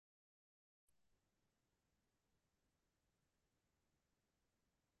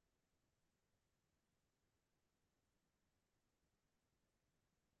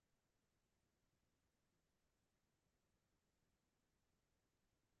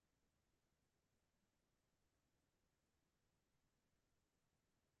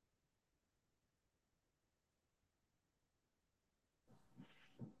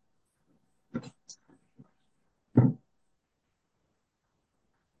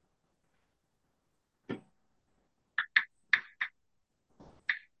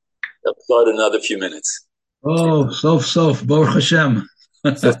start in another few minutes. Oh, sof, Baruch Hashem.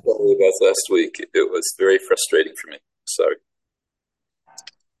 So sorry about last week. It was very frustrating for me. Sorry.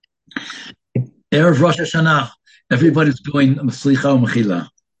 Erev Rosh HaShana. Everybody's doing Maslicha Mechila.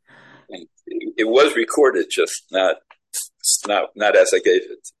 It was recorded, just not as I gave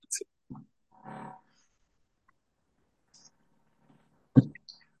it.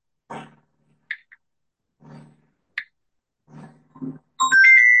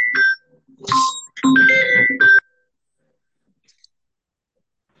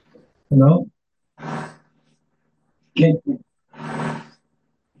 Hello?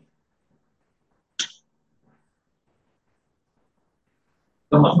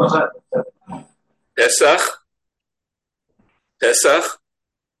 Pesach.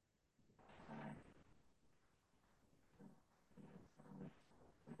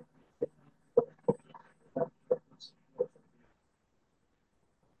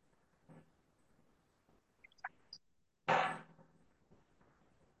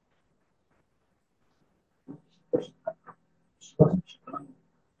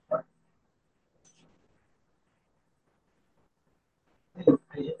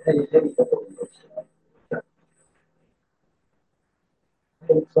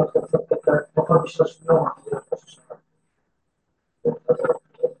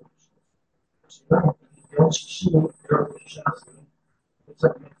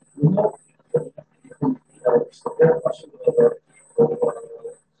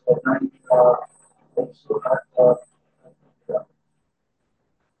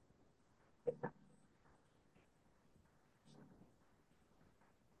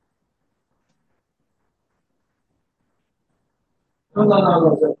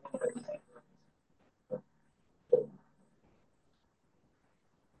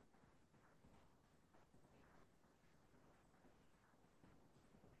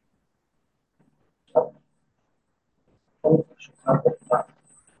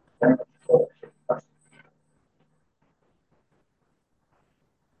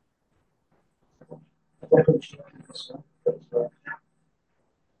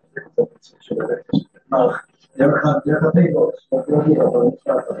 No.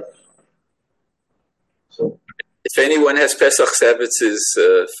 If anyone has Pesach Savitz's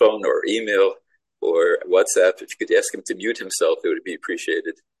phone or email or WhatsApp, if you could ask him to mute himself, it would be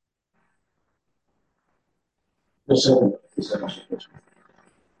appreciated.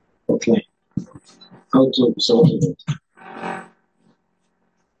 Okay. How to solve it?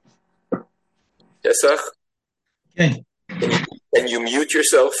 Pesach? Okay. Can you mute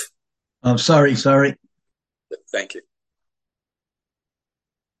yourself? I'm sorry. Thank you.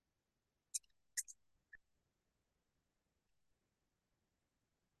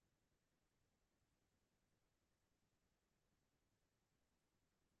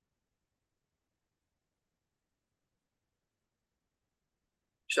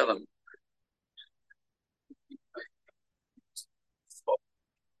 Shalom.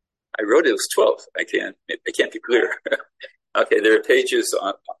 I wrote it was 12. I can't be clear. Okay, there are pages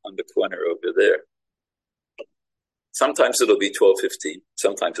on the corner over there. Sometimes it'll be 12:15.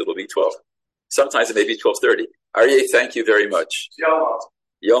 Sometimes it'll be 12. Sometimes it may be 12:30. Aryeh, thank you very much.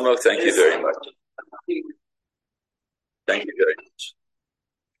 Yomo, thank you very much. Thank you very much.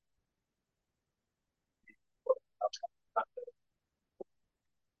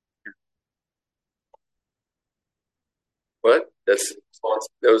 What?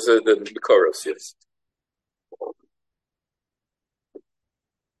 Those are the Makoros, yes.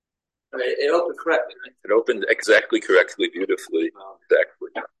 It opened correctly, right? It opened exactly correctly, beautifully, exactly.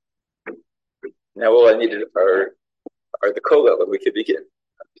 Now all I needed are the kollel, and we could begin.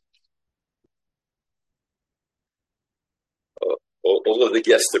 All of the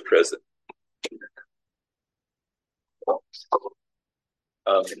guests are present.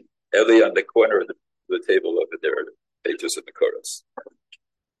 Ellie on the corner of the table over there are the pages of the Koros.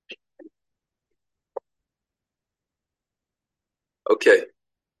 Okay.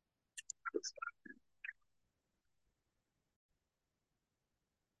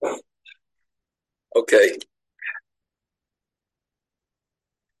 Okay.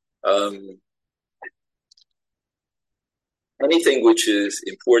 Anything which is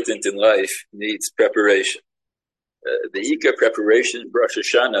important in life needs preparation. The Ikar preparation of Rosh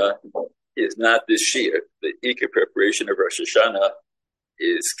HaShana is not this Shiur. The Ikar preparation of Rosh HaShana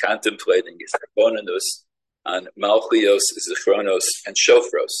is contemplating its bonus on Malchios, Zichronos, and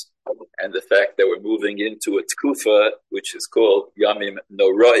Shofros, and the fact that we're moving into a tkufa which is called Yamim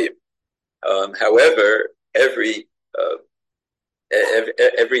Noraim. However, every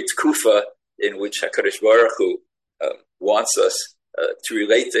tkufa in which HaKadosh Baruch Hu wants us to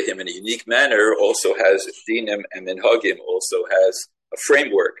relate to him in a unique manner also has dinim and minhagim, also has a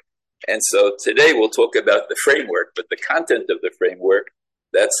framework. And so today we'll talk about the framework, but the content of the framework,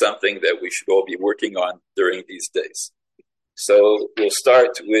 that's something that we should all be working on during these days. So we'll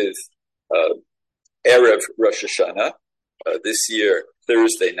start with Erev Rosh HaShana, this year,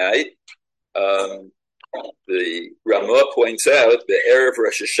 Thursday night. The Ramah points out the Erev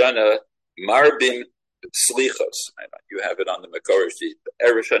Rosh Hashanah Marbim Slichos. You have it on the Makor sheet.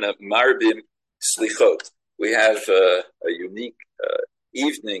 Erev Rosh Hashanah Marbim Slichot. We have a unique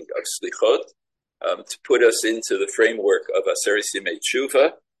evening of Slichot to put us into the framework of Aseret Yemei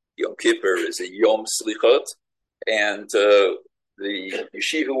Tshuva. Yom Kippur is a Yom Slichot, and the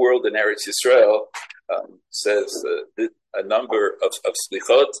Yeshiva world in Eretz Yisrael says a number of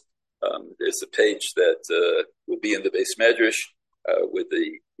Slichot. There's a page that will be in the Beis Medrash with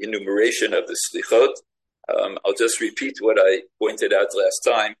the enumeration of the Slichot. I'll just repeat what I pointed out last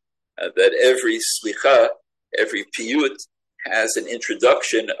time, that every Slicha, every Piyut has an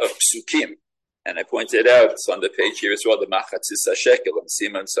introduction of Psukim. And I pointed out, it's on the page here as well, the Machatzis HaShekel and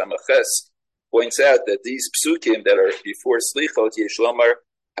Siman Samaches points out that these Psukim that are before Slichot, Yesh Lomar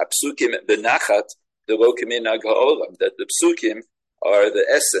HaPsukim Benachat Delo K'minhag Ha'olam, that the Psukim are the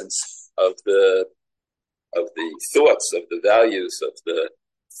essence of the thoughts, of the values, of the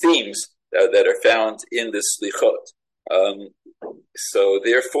themes that are found in the Slichot. So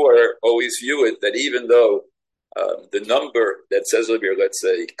therefore, always view it that even though the number that says over here, let's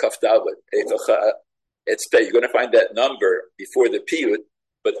say, Kaf Dalet, you're going to find that number before the Piyut,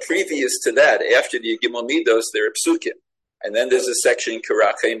 but previous to that, after the Gimel Midos, there are Psukim. And then there's a section,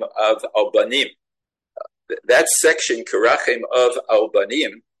 Karachem of Albanim. That section, Karachem of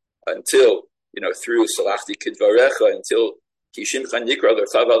Albanim, until, through Salachti Kidvarecha, until Kishimcha Nikra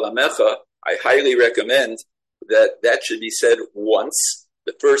L'Chav Alamecha, I highly recommend that should be said once,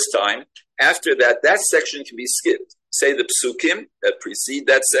 the first time. After that, that section can be skipped. Say the Psukim that precede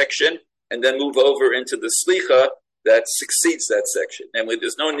that section, and then move over into the Slicha that succeeds that section. Namely,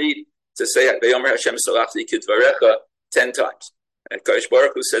 there's no need to say, V'yomer Hashem Salachti Kidvarecha 10 times. And Kadosh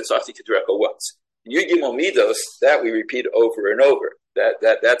Baruch Hu said Salachti Kidvarecha once. Yud Gimel Midos, that we repeat over and over.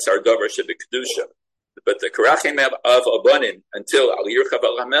 That's our Davar Shebekdusha. But the Karachim of Abanim until Al Yirchav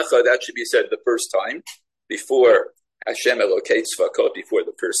Al Hamecha, that should be said the first time, before Hashem Elokei Tzvakot, before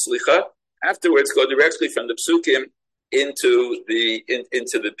the first Slicha. Afterwards, go directly from the Psukim into the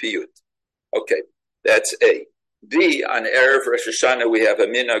Piyut. Okay, that's A. B, on Erev Rosh Hashanah, we have a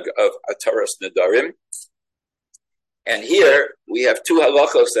minhag of Ataras Nedarim. And here, we have two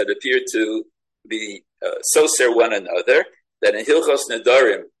halachos that appear to be soser one another, that in Hilchos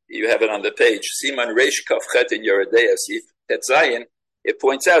Nedarim, you have it on the page, Siman Reish Kafchet in Yerodei Asif Tetzayin, it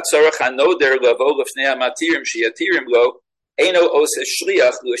points out, Sarach HaNoder Lavo Lefnei HaMatirim Shiatirim Lo, Eino Ose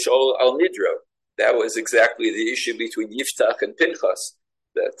Shliach L'Shol Al Nidro. That was exactly the issue between Yiftach and Pinchas,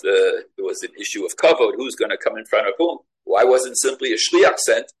 that there was an issue of kavod, who's going to come in front of whom. Why wasn't simply a Shliach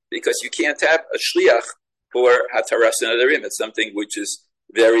sent? Because you can't have a Shliach for Hataras Nedarim. It's something which is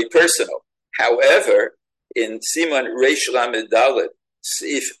very personal. However, in Siman Reish Lamed Dalet,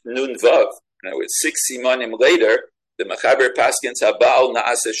 Sif Nun Vav, in other words, 6 Simanim later, the Mechaber Paskins Habal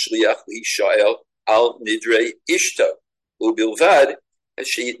Naaseh Shliach L'Yishael Al Nidrei Ishta Ubilvad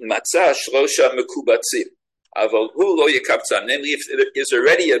She Matzah Shlosha Mekubatzim Aval Hu Lo Yekabtzam. Namely, if there is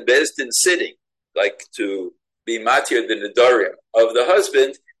already a bezdin sitting, like to be matir the nedarim of the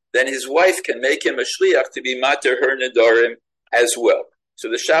husband, then his wife can make him a shliach to be matir her nedarim as well. So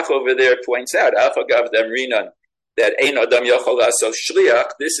the Shach over there points out, Afagav Damrinan, that Ein Adam Yachol Asal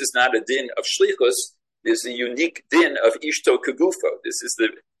Shliach, this is not a din of shlichus, this is a unique din of Ishto Kegufo. This is the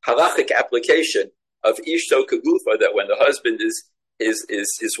halachic application of Ishto Kegufo, that when the husband is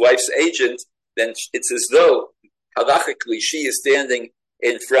his wife's agent, then it's as though halachically she is standing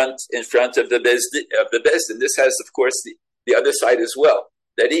in front of the bezdin. This has, of course, the other side as well.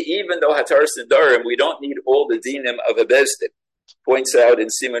 That even though Hataras Nedarim, we don't need all the dinim of a bezdin. Points out in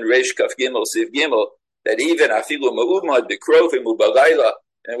Siman Reish Kaf Gimel Siv Gimel that even Afilu Ma'umad Bikrovim Ubalayla,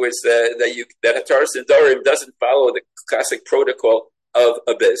 in other words, that Hataras Nedarim doesn't follow the classic protocol of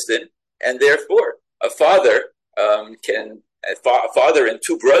a bezdin, and therefore a father father and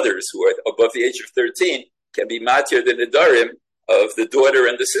two brothers who are above the age of 13 can be matir the nedarim of the daughter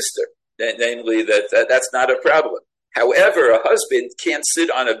and the sister. Namely, that's not a problem. However, a husband can't sit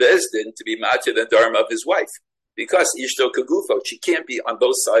on a bezdin to be matir the nedarim of his wife, because ishto kagufo, she can't be on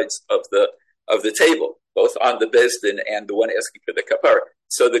both sides of the table, both on the bezdin and the one asking for the kapara.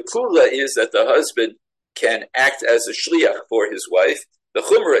 So the kula is that the husband can act as a shliach for his wife. The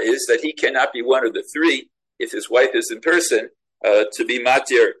chumrah is that he cannot be one of the three if his wife is in person, to be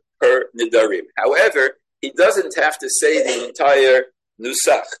matir her nidarim. However, he doesn't have to say the entire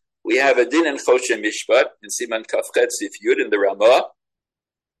nusach. We have a din in Choshe Mishpat in Siman Kafchet Sif Yud in the Ramah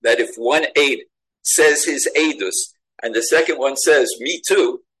that if one aid says his aidus and the second one says me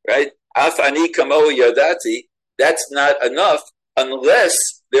too, right? Af ani kamo yadati. That's not enough unless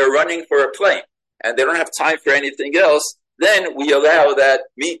they're running for a plane and they don't have time for anything else. Then we allow that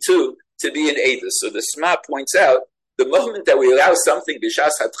me too to be an aidus. So the Sma points out the moment that we allow something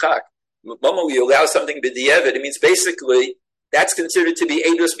b'shas hadchak, the moment we allow something b'di'evet, it means basically that's considered to be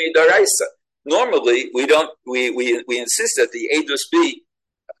Eidus Midaraisa. Normally, we insist that the Eidus be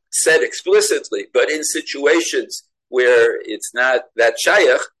said explicitly, but in situations where it's not that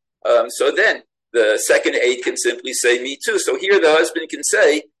shayach, so then the second aid can simply say, me too. So here the husband can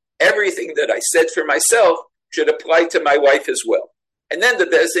say, everything that I said for myself should apply to my wife as well. And then the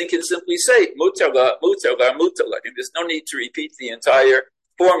Bezdin can simply say, mutala, mutala, mutala. And there's no need to repeat the entire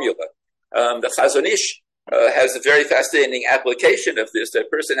formula. The Chazon Ish has a very fascinating application of this.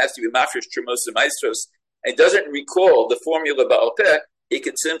 That person has to be mafresh trumos and maestros and doesn't recall the formula ba'al peh. He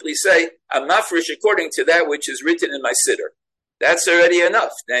can simply say, I'm mafresh according to that which is written in my siddur. That's already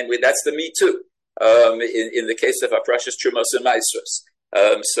enough. And that's the me too. In the case of aprashas trumos and maestros.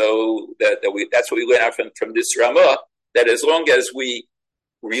 So that's what we learn out from this Ramah, that as long as we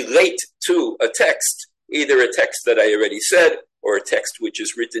relate to a text, either a text that I already said or a text which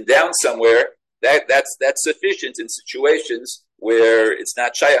is written down somewhere, that's sufficient in situations where it's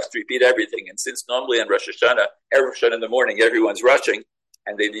not shayach to repeat everything. And since normally on Rosh Hashanah, every Rosh Hashanah in the morning, everyone's rushing,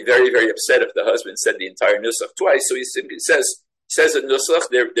 and they'd be very, very upset if the husband said the entire nusach twice. So he simply says a nusach,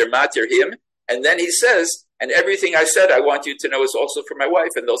 they're matir him, and then he says, and everything I said, I want you to know is also for my wife,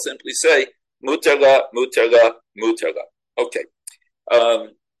 and they'll simply say, mutarla, mutarla, mutarla. Okay.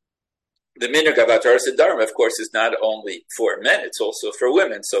 The minhag of Ataras Dharma, of course, is not only for men, it's also for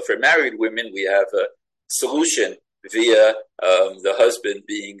women. So for married women, we have a solution via the husband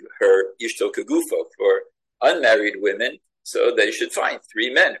being her ishto kagufo. For unmarried women, so they should find 3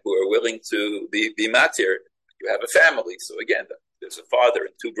 men who are willing to be matir. You have a family, so again, there's a father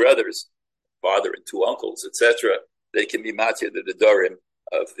and 2 brothers, father and 2 uncles, etc. They can be matir the darim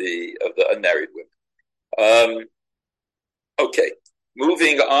of the unmarried women. Okay.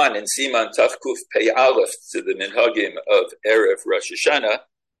 Moving on in Siman Tafkuf Pei Aleph to the minhagim of Erev Rosh Hashanah,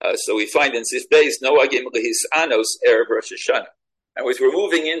 so we find in Sif Beis Noagim Lehisanos Erev Rosh Hashanah. And as we're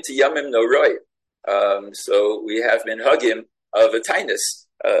moving into Yamim Noroi, so we have minhagim of a tainus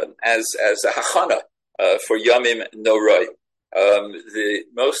as a hachana for Yamim Noroi. The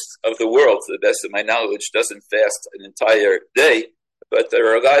most of the world, to the best of my knowledge, doesn't fast an entire day, but there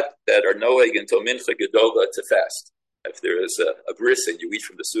are a lot that are noeg until Mincha Gedola to fast. If there is a bris and you eat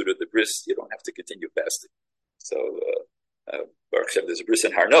from the suit of the bris, you don't have to continue fasting. So, Baruch Hashem, there's a bris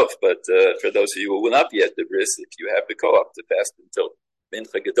in Harnof, but for those of you who will not be at the bris, if you have the co-op to fast until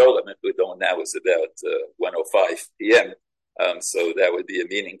Mincha Gedola, Mincha Gedola now is about 1:05 p.m., so that would be a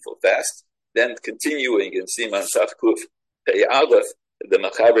meaningful fast. Then continuing in Siman Tafkuf Pei Aleph, the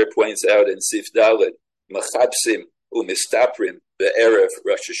Machaber points out in Sif Dalet, Machabsim u'mistaprim be'erev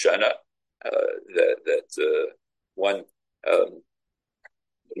Rosh Hashanah, that one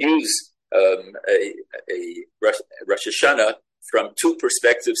use a Rosh Hashanah from 2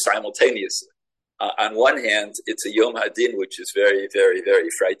 perspectives simultaneously. On one hand, it's a Yom Hadin, which is very, very, very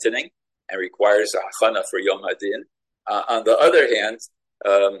frightening and requires a hachana for Yom Hadin. On the other hand,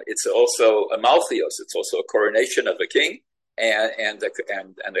 it's also a Malchios. It's also a coronation of a king, and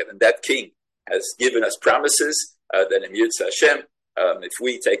that king has given us promises that in Yud Hashem, if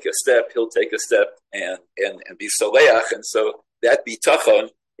we take a step, he'll take a step and be soleach. And so that bitachon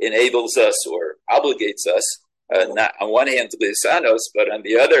enables us or obligates us, not on one hand to lisanos, but on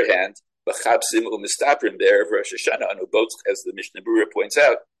the other hand, b'chabsim u'mistaprim be'erev Rosh Hashanah, anu bot, as the Mishnah Berurah points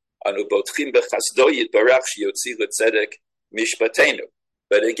out, anu botchim b'chasdo yitbarach sheyotzi l'tzedek mishpatenu.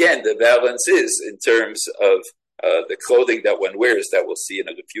 But again, the balance is in terms of the clothing that one wears, that we'll see in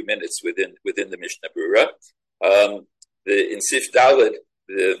a few minutes within the Mishnah Berurah. In Sif Dalet,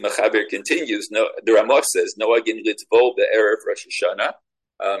 the Machaber continues. The Ramah says, "Noagin litvol be'erev Rosh Hashanah."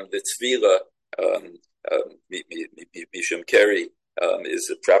 The tefillah, mishum keri, is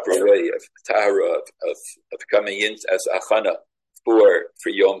a proper way of tahara of coming in as achana for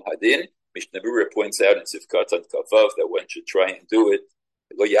Yom Hadin. Mishnah Berurah points out in Sif Katan Kavav that one should try and do it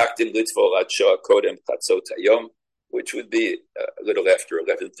lo yakdim litvol ad shah kodem chatzot hayom, which would be a little after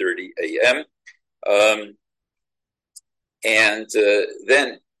 11:30 a.m. And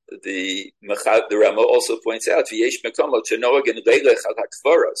then the Ramah also points out, "V'yesh mekomot shenoagin leilech al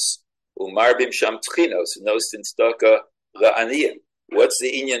hakvaros umarbim sham tchinos." No, since Daka la'aniyim. What's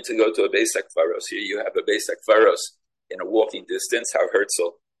the inyan to go to a Beis HaKvaros? Here you have a Beis HaKvaros in a walking distance. Har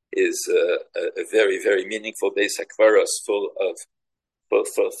Herzl is a very, very meaningful Beis HaKvaros full of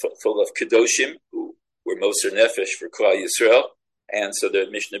Kedoshim who were Moser Nefesh for Klal Yisrael. And so the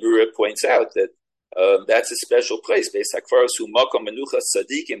Mishnah Berurah points out that that's a special place. Beis HaKvaros hu makom menuchas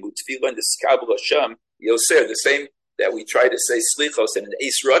tzadikim utfilan deskabel Hashem yoser. The same that we try to say slichos and an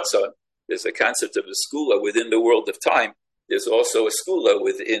eis ratzon. There's a concept of a skula within the world of time. There's also a skula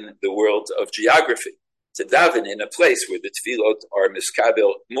within the world of geography. To daven in a place where the tefillot are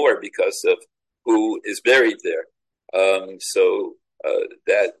miskabel more because of who is buried there.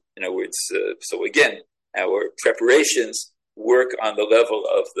 That, in other words, so again, our preparations work on the level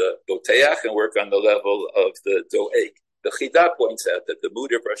of the boteach and work on the level of the doeg. The Chida points out that the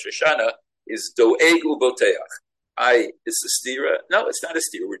mood of Rosh Hashanah is doeg u boteach. It's a stira. No, it's not a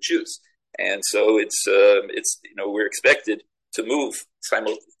stira. We're Jews. And so it's we're expected to move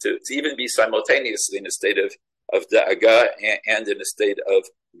to even be simultaneously in a state of da'aga and in a state of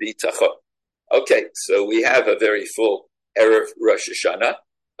bitachon. Okay, so we have a very full Erev Rosh Hashanah.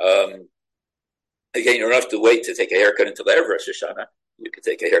 Again, you don't have to wait to take a haircut until Erev Rosh Hashanah. You can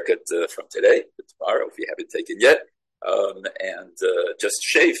take a haircut from today to tomorrow if you haven't taken yet, and just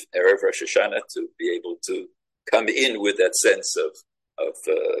shave Erev Rosh Hashanah to be able to come in with that sense of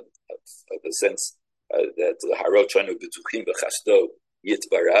a sense that the Harochanu B'tuchim B'chasdo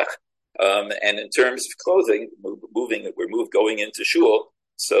Yitbarach. And in terms of clothing, we're going into shul.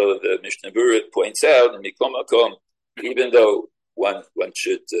 So the Mishnah Berurah points out, Mikom Makom, even though one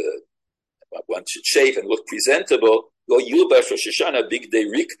should shave and look presentable, Lo Yulbash Rosh Hashanah Big Day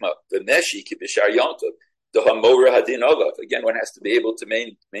Rikma V'Neshi Kibishar Yontav the Hamora Hadin Olav. Again, one has to be able to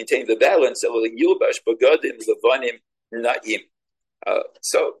maintain the balance. Yulbash Bagadim Levanim Naim.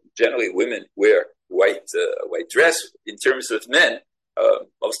 So generally, women wear white dress. In terms of men,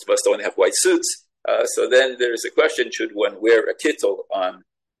 most of us don't have white suits. So then there's a question: should one wear a kittel on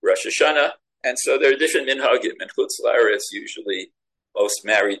Rosh Hashanah? And so there are different minhagim. In Chutz La'aretz, usually most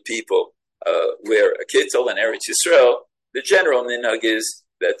married people wear a kittel. In Eretz Yisrael, the general minhag is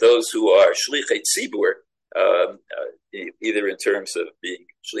that those who are shlichei tzibur, either in terms of being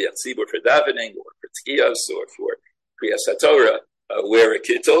shliach tzibur for davening or for tkiyos or for kriyas haTorah, wear a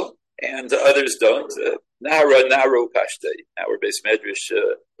kittel, and others don't. Naro pashtei. Our Beis Medrash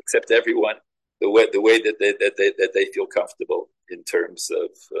accept everyone the way that they feel comfortable in terms of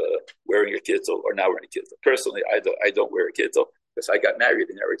wearing a kittel or not wearing a kittel. Personally, I don't wear a kittel because I got married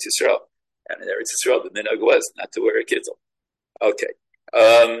in Eretz Yisrael, and in Eretz Yisrael the minhag was not to wear a kittel. Okay.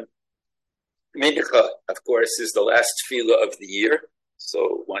 Mincha, of course, is the last tefillah of the year,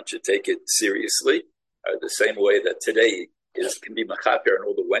 so one should take it seriously. The same way that today can be machaper on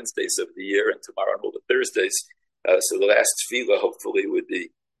all the Wednesdays of the year and tomorrow on all the Thursdays. So the last tefillah hopefully would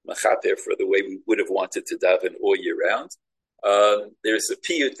be machaper for the way we would have wanted to daven all year round. There's a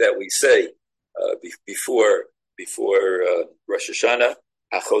piyut that we say before Rosh Hashanah,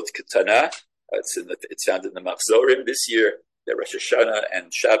 Achot Ketana. It's found in the Machzorim this year. That Rosh Hashanah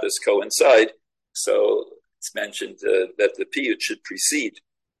and Shabbos coincide. So it's mentioned that the piyut should precede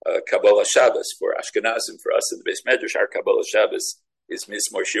Kabbalah Shabbos. For Ashkenazim, for us in the Beis Medrash, our Kabbalah Shabbos is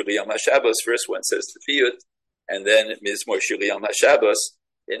Mizmor Shir Yom HaShabbos. First one says the piyut, and then Mizmor Shir Yom HaShabbos,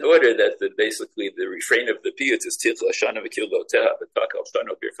 in order that basically the refrain of the piyut is Tilcha Shana V'Kildoteha, V'Tak Al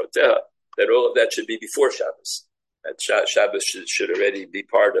Shana Birchoteha, that all of that should be before Shabbos. That Shabbos should already be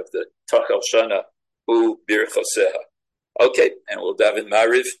part of the Tak Al Shana U Birchoseha. Okay, and we'll daven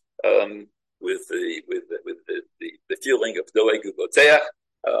Mariv with the feeling of Doeg Uboteach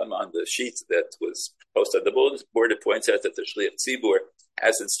on the sheet that was posted on the bulletin board. It points out that the Shliach Tzibur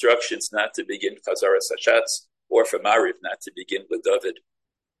has instructions not to begin Chazaras Hashatz or for Mariv not to begin L'David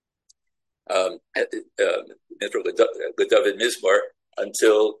Mizmor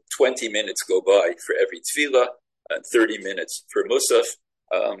until 20 minutes go by for every tefillah and 30 minutes for Musaf.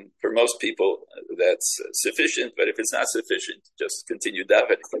 For most people, that's sufficient. But if it's not sufficient, just continue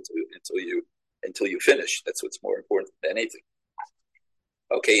davening until you finish. That's what's more important than anything.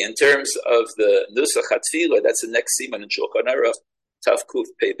 Okay, in terms of the Nusach HaTfilah, that's the next siman in Shulchan Aruch, Tav Kuf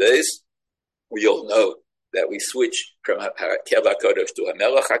Pei Beis. We all know that we switch from Hakel HaKadosh to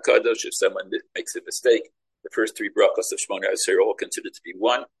HaMelech HaKadosh. If someone makes a mistake, the first three brachos of Shmona Esrei are all considered to be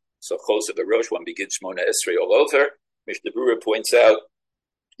one. So Chosav Rosh, one begins Shmona Esrei all over. Mishnah Berurah points out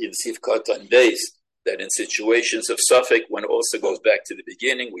in Sivkot on days that in situations of suffix, one also goes back to the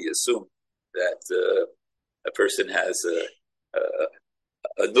beginning. We assume that a person has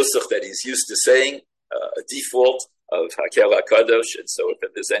a nusach that he's used to saying, a default of Hakel HaKadosh, and so if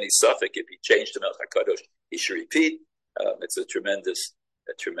there's any suffix, if he changed to Melech HaKadosh, he should repeat. It's a tremendous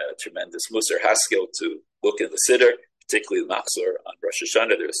Musar Haskell to look in the Siddur, particularly the Machzor on Rosh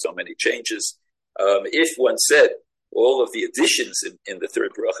Hashanah. There are so many changes. If one said all of the additions in the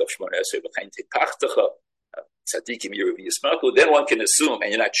third bracha of Shmona Esrei, Tzadikim Yeruvi Yismachu, then one can assume,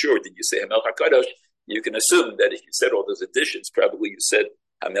 and you're not sure, did you say Hamelach HaKadosh? You can assume that if you said all those additions, probably you said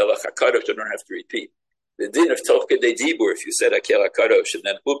Hamelach HaKadosh, you don't have to repeat. The din of Toch Kedei Dibur, if you said Hakel HaKadosh, and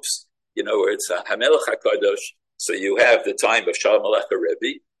then oops, where it's Hamelach HaKadosh, so you have the time of Shalom Alecha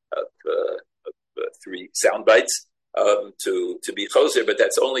Rebbe, of 3 sound bites, to be choser, but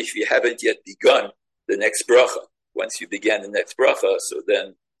that's only if you haven't yet begun the next bracha. Once you began the next bracha, so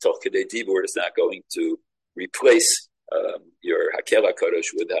then Toch Kedei Dibur is not going to replace your Hakel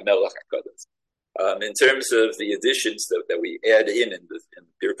HaKadosh with Hamelach HaKadosh. In terms of the additions that we add in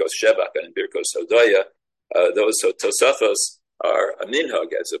Birkos Shevach and in Birkos Hodaya, those Tosafos are a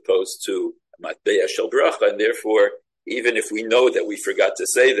minhag as opposed to Matbeya Shel Bracha, and therefore, even if we know that we forgot to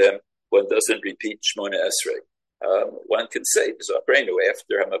say them, one doesn't repeat Shmona Esrei. One can say Zaprenu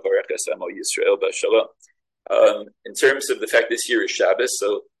after Hamavarech Esamo Yisrael B'Shalom. In terms of the fact this year is Shabbos,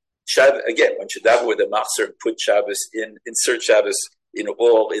 so again, one should daven with a machzor and put Shabbos insert Shabbos in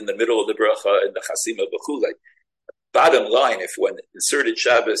the middle of the bracha and the chasima b'chulei. Bottom line, if one inserted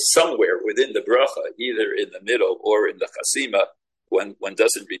Shabbos somewhere within the bracha, either in the middle or in the chasima, one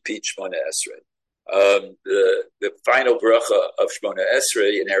doesn't repeat Shmona Esrei. The final bracha of Shmona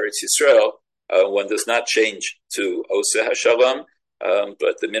Esrei in Eretz Yisrael, one does not change to Oseh HaShalom,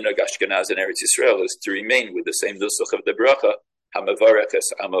 but the minhag Ashkenaz in Eretz Yisrael is to remain with the same nusach of the bracha, Hamavarech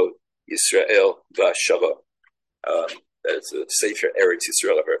es Amo Yisrael V'Shalom. That's a Sefer Eretz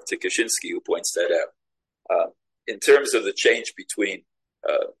Yisrael of Rav Tikashinsky who points that out. In terms of the change between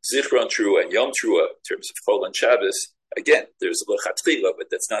Zichron Trua and Yom Trua, in terms of Chol and Shabbos, again, there's a L'chatchila, but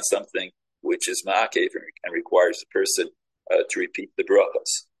that's not something which is Ma'akev and requires the person to repeat the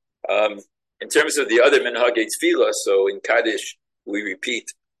brachas. In terms of the other Minhagei Tefillah, so in Kaddish, we repeat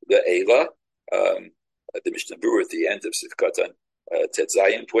the Eila. The Mishnah Berurah at the end of Sivkatan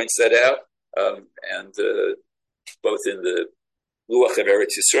Tetzayin points that out, and both in the Luach of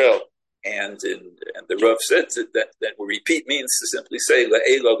Eretz Yisrael and the Rav said that we repeat means to simply say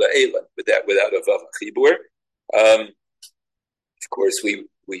La'ela La'ela without a Vav Chibur. Of course,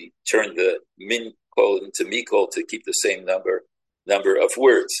 we turn the Min Kol into Mikol to keep the same number of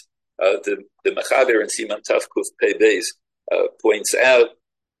words. The Mechaber in Siman Tav Kuf Pei Beis points out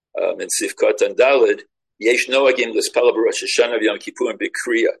in Sivkot and Daled, Yesh Noagim L'Spala B'Rosh Hashanah V'Yom Kippurim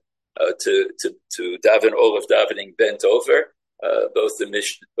B'Kriya, to daven all of davening bent over. Both the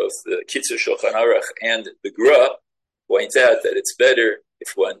Kitzur Shulchan Aruch and the Gra point out that it's better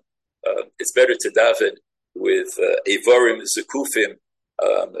to daven with Evarim Zekufim,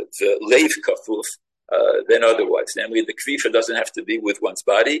 the Leiv Kafuf, than otherwise. Namely, the Kvifa doesn't have to be with one's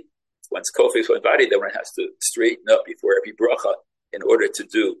body. One's kofif, one's body, then one has to straighten up before every bracha in order to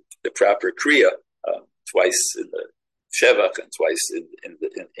do the proper kriya, twice in the Shevach and twice in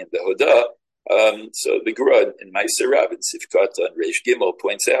the Hodah. So the Gra in Meiser Rav and Sivkat and Reish Gimel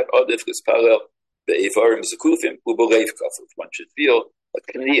points out, Odef Gespalel be'evarim zekufim u'boleiv kafuf. One should feel a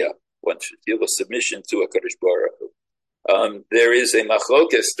kniya. One should feel a submission to a Kadosh Baruch Hu. There is a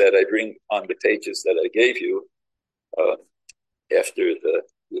machlokas that I bring on the pages that I gave you after the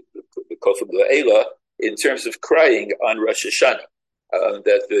Kofim La'ela in terms of crying on Rosh Hashanah.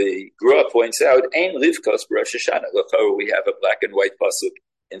 That the Gra points out, Ein Livkos Rosh Hashanah. Look how we have a black and white pasuk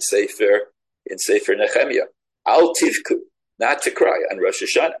in Sefer Nehemiah. Al Tivku, not to cry on Rosh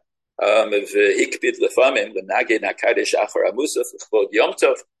Hashanah. V'hikbid lefamim l'nagei nakadesh achar amusaf l'chvod Yom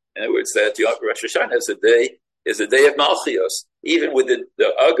Tov. In other words, that Rosh Hashanah is a day of Malchios. Even with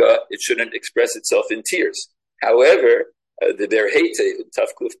the Aga, it shouldn't express itself in tears. However, the Berheite in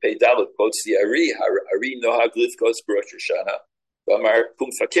Tafkuf Pei Dalet quotes the Ari Nohag Livkos Rosh Hashanah.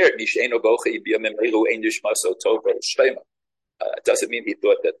 It doesn't mean he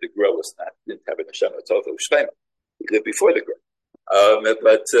thought that the Gra didn't have a neshama tova u'shleima. He lived before the Gra.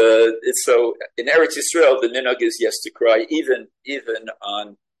 But it's so in Eretz Yisrael, the minhag is yes to cry even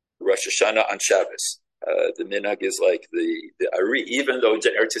on Rosh Hashanah on Shabbos. The minhag is like the Ari, even though in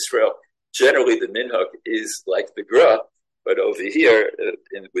Eretz Yisrael generally the minhag is like the Gra, but over here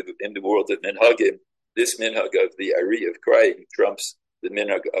in the world of minhagim, this minhag of the Ari of crying trumps the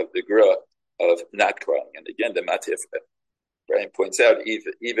minhag of the Gra of not crying. And again, the Matif Brian points out,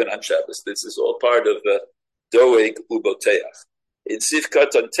 even on Shabbos, this is all part of the Doeg Uboteach. In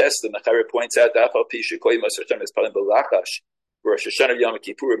Sivkat on Test, the Mechaber points out that Afal Pi Shekoy Masar Shem is Palim B'Lachash, Rosh Hashanah Yom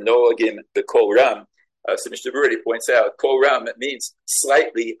Kippurim Noagim B'Kol Ram. So Mishnah Berurah points out, Kol Ram means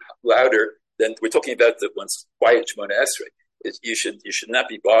slightly louder then we're talking about the one's quiet Shemona Esrei. You should not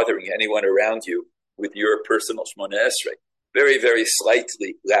be bothering anyone around you with your personal Shemona Esrei. Very, very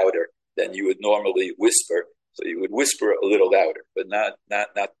slightly louder than you would normally whisper. So you would whisper a little louder, but not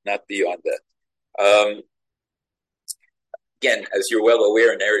beyond that. Again, as you're well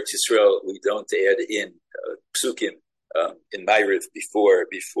aware, in Eretz Yisrael, we don't add in psukim in Ma'ariv before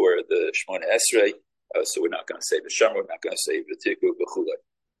the Shemona Esrei. So we're not going to say V'Shamar, we're not going to say V'Tikru V'Chulei.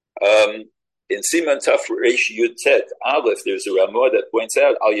 In Siman Taf Reish Yud Tet Aleph, there's a Ramah that points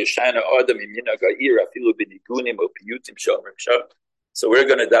out Al Yeshana Adam Imina Ga'ir Afilu B'Nigunim O Piyutim Shomer Sham. So we're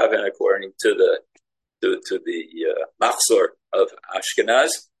going to daven according to the Machzor of Ashkenaz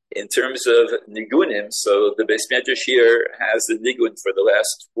in terms of Nigunim. So the Beis Medrash here has the Nigun for the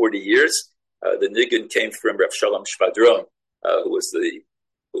last 40 years. The Nigun came from Rav Shalom Shvadron, who was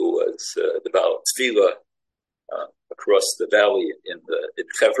the Baal Tefillah across the valley in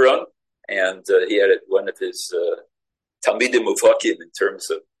Hebron. And he had one of his Talmidim Muvakim in terms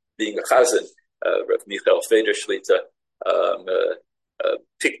of being a chazan, Rav Michael Feder Shlita,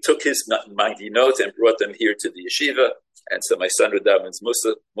 took his manginot and brought them here to the yeshiva. And so my son davens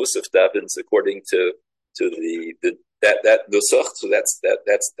Musaf davens according to that nusach. So that's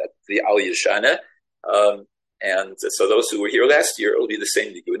the Al Yeshana. And so those who were here last year will be the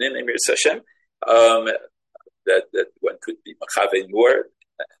same nigunim, Emir Sashem. That one could be machavein more.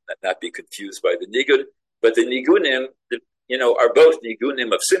 Not be confused by the nigun, but the nigunim, are both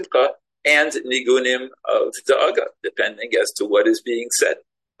nigunim of simcha and nigunim of da'aga, depending as to what is being said.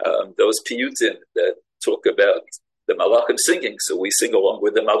 Those piyutim that talk about the malachim singing, so we sing along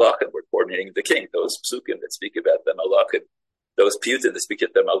with the malachim. We're coordinating the king. Those psukim that speak about the malachim, those piyutim that speak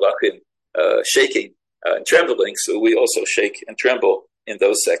about the malachim shaking and trembling, so we also shake and tremble in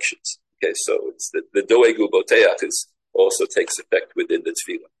those sections. Okay, so it's the doegu boteach also takes effect within the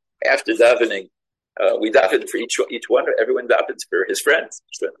tefillah. After davening, we daven for each one. Everyone davens for his friends.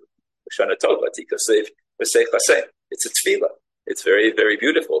 It's a tefillah. It's very, very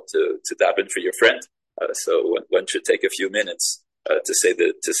beautiful to daven for your friend. So one should take a few minutes to say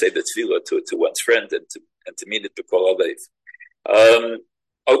the tefillah to one's friend and to mean it to kol alev.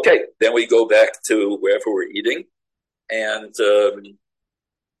 Okay, then we go back to wherever we're eating, and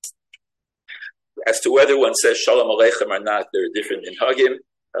as to whether one says Shalom Aleichem or not, there are different minhagim.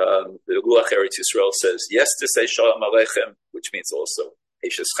 The Ruach Eretz Yisrael says yes to say Shalom Aleichem, which means also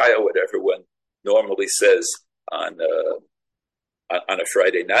Eishes Chaya, whatever one normally says on a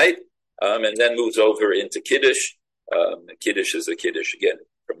Friday night, and then moves over into Kiddush. Kiddush is a Kiddush, again,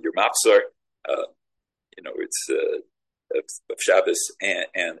 from your Machzor. It's of Shabbos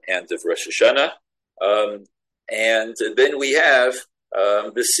and of Rosh Hashanah. And then we have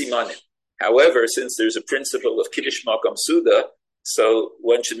the Simanim. However, since there's a principle of Kiddush Makam Suda, so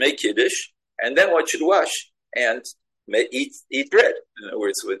one should make Kiddush, and then one should wash and eat bread. In other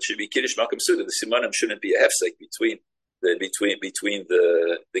words, it should be Kiddush Makam Suda. The Simanim shouldn't be a hefsek between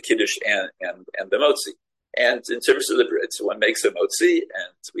the Kiddush and the Motzi. And in terms of the bread, so one makes a Motzi,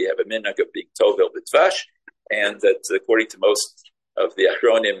 and we have a minhag of being Tovel B'Tvash, and that according to most of the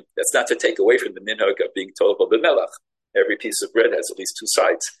Achronim, that's not to take away from the minhag of being Tovel B'Melach. Every piece of bread has at least two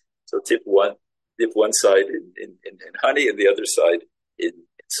sides. So dip one side in honey and the other side in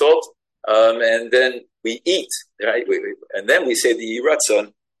salt, and then we eat, right? And then we say the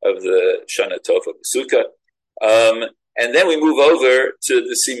Yiratzon of the Shana Tova Sukkah, and then we move over to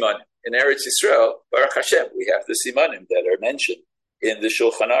the Simanim. In Eretz Yisrael, Baruch Hashem, we have the Simanim that are mentioned in the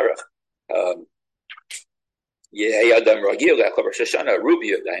Shulchan Aruch. Yehei Adam Ragil, Le'achar Rosh Hashanah,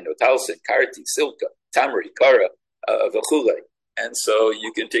 Rubi, Daino Talsin, Karti, Silka, Tamri, Kara, V'chulei. And so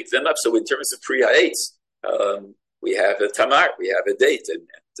you can pick them up. So in terms of Pri Ha'etz, we have a tamar, we have a date, and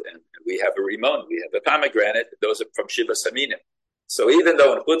we have a rimon, we have a pomegranate. Those are from Shiva Saminim. So even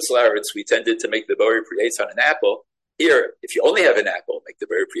though in Chutz La'aretz we tended to make the Bori Pri Ha'etz on an apple, here, if you only have an apple, make the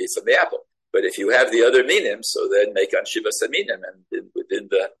Bori Pri Ha'etz on the apple. But if you have the other minim, so then make on Shiva Saminim, and within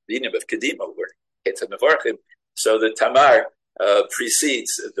the minim of Kedima, or Hetz HaMevarchim, so the tamar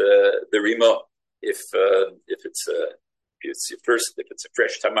precedes the rimon. If it's a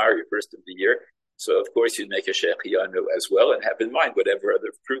fresh tamar, your first of the year, so of course you'd make a shechianu as well, and have in mind whatever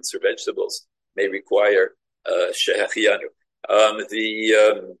other fruits or vegetables may require shechianu.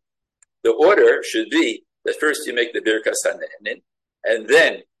 The order should be that first you make the birkas hanehenin, and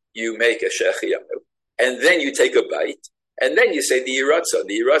then you make a shechianu, and then you take a bite, and then you say the yiratzon.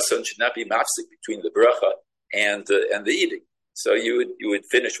 The yiratzon should not be mafsik between the bracha and the eating. So you would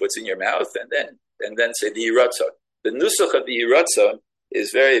finish what's in your mouth, and then say the yiratzon. The nusach of the Yiratzon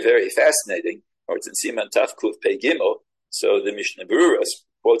is very, very fascinating. Or it's in Siman Taf Kuf Pei Gimel. So the Mishnah Beruras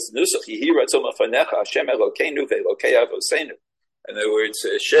quotes Nusach, Yehi Ratzon Lefanecha, Hashem Elokeinu ve'Elokei Avoseinu. In other words,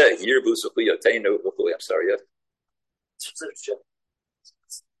 Sheh, Yirbu Suchi Yoteinu, I'm sorry, yes?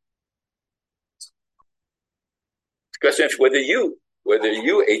 The question is whether you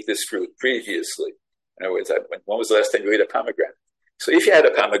ate this fruit previously. In other words, when was the last time you ate a pomegranate? So if you had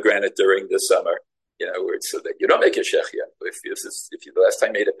a pomegranate during the summer, in other words, so that you don't make a shechiah. If you the last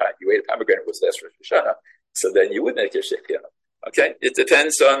time you ate a pomegranate was last Rosh Hashanah, so then you would make a shechiah. Okay, it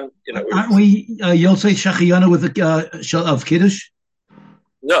depends on Aren't we? You'll say shechiyanu with the of kiddush?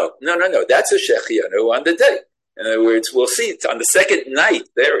 No. That's a shechianu on the day. In other words, we'll see on the second night.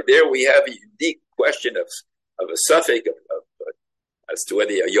 There we have a unique question of a suffix as to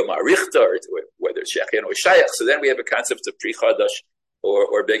whether a yom arichta or whether it's shechianu or shayach. So then we have a concept of pri chadash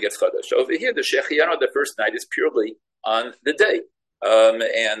or beged chadash. Over here, the shechianu the first night is purely on the day, and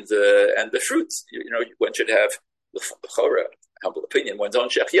the fruits. One should have the chora. Humble opinion, one's own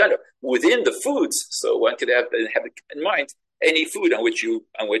shechianu within the foods. So one could have in mind any food on which you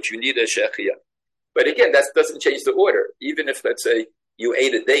need a shechiah. But again, that doesn't change the order. Even if, let's say, you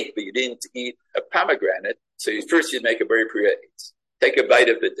ate a date, but you didn't eat a pomegranate, so first you'd make a bari priya, take a bite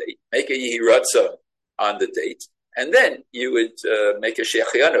of the date, make a yehi ratzon on the date, and then you would make a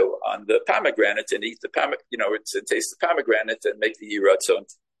shechianu on the pomegranate and eat the pomegranate, and taste the pomegranate and make the yehi ratzon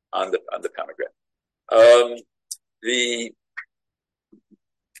on the pomegranate.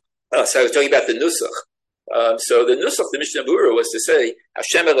 So I was talking about the nusach. So the nusach, the Mishnah Berurah was to say,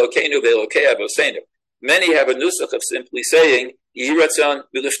 Hashem Elokeinu ve'Elokei Avoseinu. Many have a nusach of simply saying, Yehi Ratzon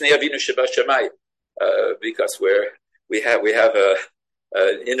v'Lifnei Avinu Sheba Shamayim, because we have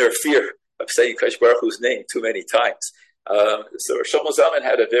an inner fear of saying Kadosh Baruch Hu's name too many times. So Shlomo Zalman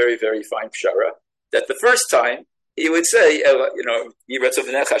had a very, very fine pshara that the first time he would say, Yehi Ratzon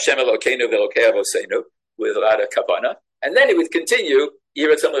v'Necha Hashem Elokeinu ve'Elokei Avoseinu, with a lot of kavanah, and then he would continue.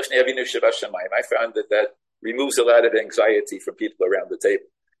 I found that removes a lot of anxiety from people around the table.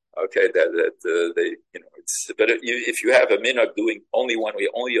 Okay, that they, it's better if you have a minhag doing only one way,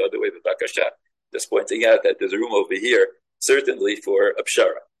 only the other way. But Bakasha, just pointing out that there's a room over here, certainly for a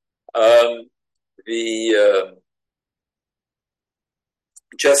pshara.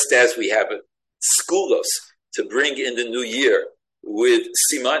 Just as we have a skulos to bring in the new year with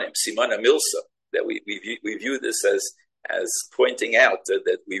simana milsa, that we view this as pointing out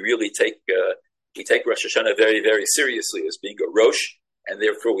that we really take Rosh Hashanah very, very seriously as being a Rosh, and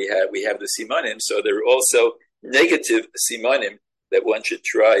therefore we have the simanim. So there are also negative simanim that one should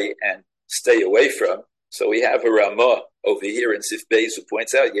try and stay away from. So we have a Ramah over here in Sif Beis who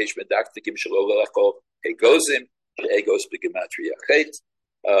points out Yesh medaktikim shelo v'lachol egozim egos b'gematria chet,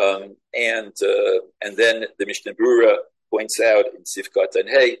 and then the Mishnah Berurah points out in Sif Katan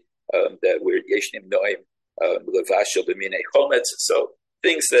Hey that we're Yeshnim Noim. So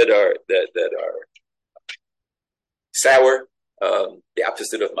things that are sour, the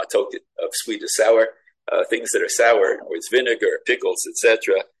opposite of matok, of sweet is sour. Things that are sour, or it's vinegar, pickles,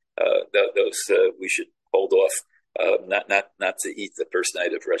 etc. Those we should hold off, not to eat the first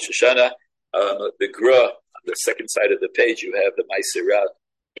night of Rosh Hashanah. The Gra, on the second side of the page, you have the Ma'aseh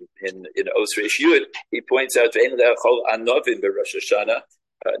in Os Reish Yud. He points out Ve'en le'achol anovim b'Rosh Hashanah,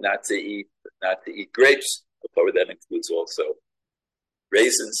 not to eat grapes. That includes also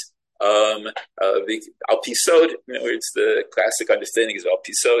raisins. Al Pisod, it's the classic understanding is Al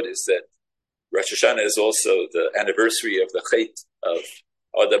Pisod is that Rosh Hashanah is also the anniversary of the Chet of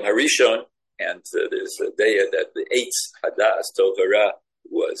Adam Harishon, and there's a day that the Eitz Hadas Tovara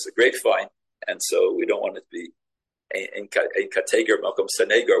was a grapevine, and so we don't want it to be in Kategar Malcolm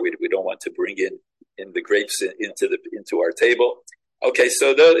Sanegar. We don't want to bring in the grapes into our table. Okay,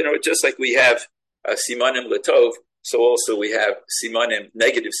 so just like we have simanim letov, so also we have simanim,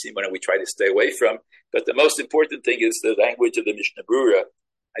 negative simanim we try to stay away from. But the most important thing is the language of the Mishnah Berurah.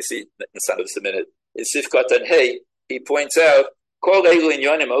 I see Nasan of a minute. In Sifkat and Hey, he points out Kol Eilu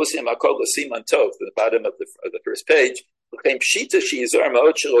Inyonim Osim Hakol Siman Tov, at the bottom of the first page. Pshita Sheyizar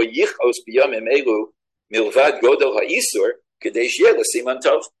Ma'od Shelo Yichos B'Yomim Elu Milvad Godol Ha'Isur Kedei Sheyeh L'Siman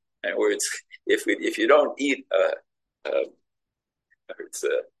Tov. In other words, if you don't eat a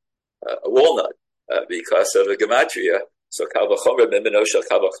walnut because of a gematria, so Kal V'Chomer Memeno Shel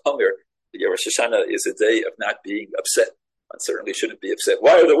Kal V'Chomer, the Rosh Hashanah is a day of not being upset. One certainly shouldn't be upset.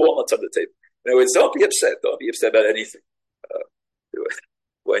 Why are the walnuts on the table? In other words, don't be upset. Don't be upset about anything.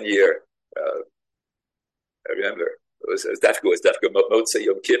 1 year, I remember, it was Dafka Motzei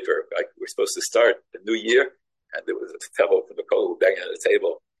Yom Kippur. We're supposed to start the new year, and there was a fellow from the Kol who banged on the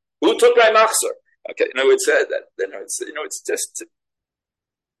table. Who took my machzor? Okay, it said that. It's just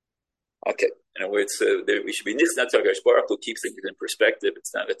okay. In other words, we should be nisnat Hakadosh Baruch Hu, keep things in perspective.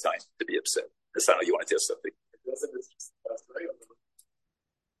 It's not a time to be upset. That's not how you want to tell something.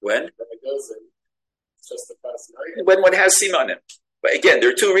 When? When one has simanim. But again, there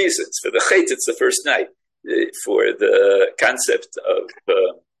are two reasons. For the chait, it's the first night. For the concept of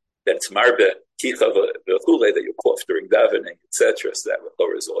that it's marbe, kicha v'chule, that you cough during davening, etc. So that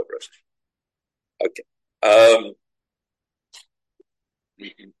lowers all of Rosh Hashanah. Okay.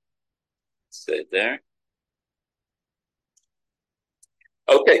 Stay there.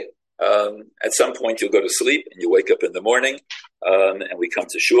 Okay. At some point, you'll go to sleep and you wake up in the morning, and we come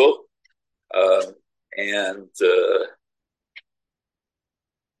to shul.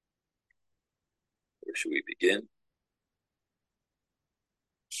 Where should we begin?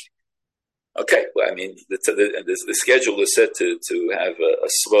 Okay, well, I mean, the schedule is set to have a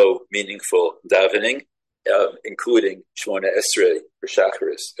slow, meaningful davening, including Shmona Esrei for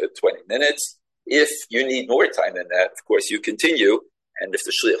Shacharis at 20 minutes. If you need more time than that, of course, you continue. And if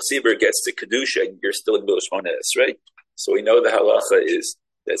the Shliach Tzibur gets to Kedusha and you're still in the middle of Shmona Esrei, so we know the halacha is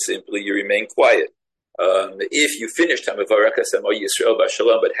that simply you remain quiet. If you finish Tamavarach Hasemo Yisrael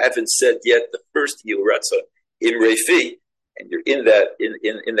B'Shalom, but haven't said yet the first Yil Ratzon in Refi, and you're in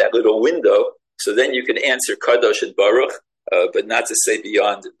that little window, so then you can answer Kadosh and Baruch, but not to say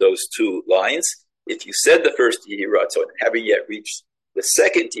beyond those two lines. If you said the first Yil Ratzon, haven't yet reached the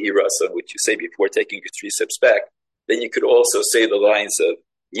second Yil Ratzon, which you say before taking your 3 steps back, then you could also say the lines of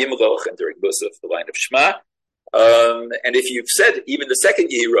Yimloch and during Musaf, the line of Shema. And if you've said even the second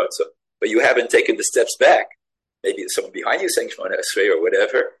Yil Ratzon, but you haven't taken the steps back, maybe there's someone behind you saying Shemona Esrei or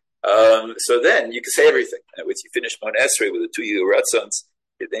whatever, so then you can say everything. And once you finish Shemona Esrei with the 2 Yil Ratzons,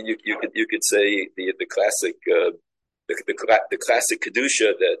 then you could say the classic the classic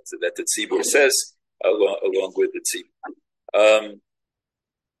kedusha that the tzibur says along with the tzibur.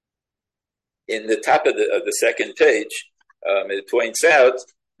 In the top of the second page, it points out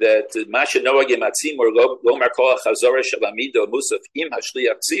that Masha Noagim Atzimur Lo Markoa Chazora Shalamido Musaf Im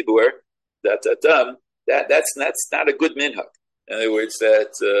Hashliach Tzibur that's not a good minhag. In other words,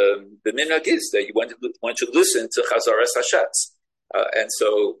 that the minhag is that one should listen to Chazaras Hashatz, and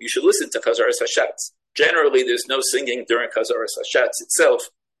so you should listen to Chazaras Hashatz. Generally, there's no singing during Chazaras Hashatz itself,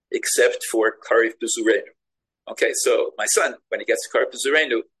 except for Karif B'Zurenu. Okay, so my son, when he gets to Karif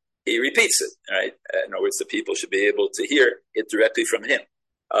B'Zurenu, he repeats it. Right? In other words, the people should be able to hear it directly from him.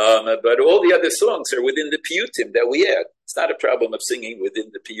 But all the other songs are within the piyutim that we add. It's not a problem of singing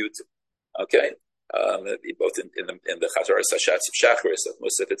within the piyutim. Okay, both in the Chazaras Hashatz of Shacharis, of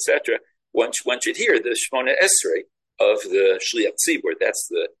Musaf, etc. One should hear the Shmona Esrei of the Shliach Tzibur. That's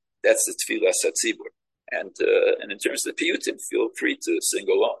the Tfilas HaTzibur. And in terms of the piyutim, feel free to sing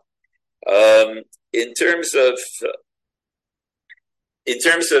along. In terms of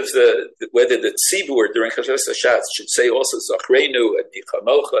whether the tzibur during Chazaras Hashatz should say also Zachrenu and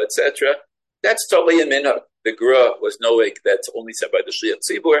Nichamocha, etc., that's totally a minhag. The Gra was knowing that's only said by the Shliach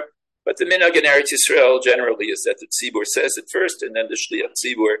Tzibur, but the minhag in Eretz Yisrael generally is that the tzibur says it first, and then the Shliach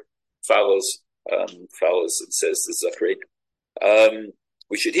Tzibur follows and says the Zachrenu.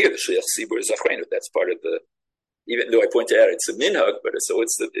 We should hear the Shliach Tzibur Zachrenu. That's part of the. Even though I pointed out it's a minhag, but it's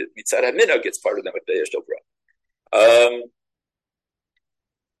the mitzad ha-minhag. It's part of the Matbeya Shel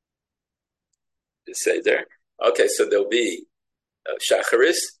say there. Okay, so there'll be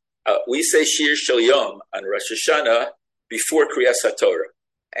Shacharis. We say Shir Shel Yom on Rosh Hashanah before Kriyas HaTorah.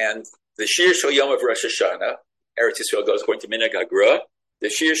 And the Shir Shel Yom of Rosh Hashanah, Eretz Yisrael goes according to Minhag HaGra. The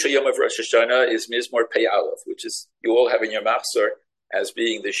Shir Shel Yom of Rosh Hashanah is Mizmor Pei Aleph, which is you all have in your Machzor as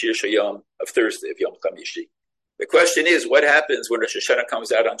being the Shir Shel Yom of Thursday, of Yom Chamishi. The question is, what happens when Rosh Hashanah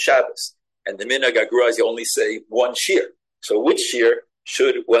comes out on Shabbos? And the Minhag HaGra is you only say one Shir. So which Shir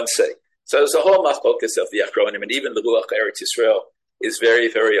should one say? So there's a whole machlokas of the Achronim, and even the Ruach Eretz Yisrael is very,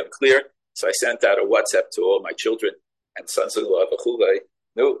 very unclear. So I sent out a WhatsApp to all my children and sons-in-law,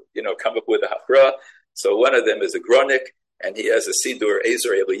 come up with a hafra. So one of them is a Gronik, and he has a Sidur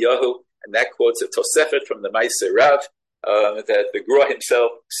Ezer Eliyahu, and that quotes a Tosefet from the Maaseh Rav, that the Gra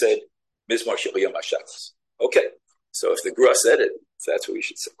himself said, Mizmor Shel Yom HaShabbos. Okay, so if the Gra said it, that's what we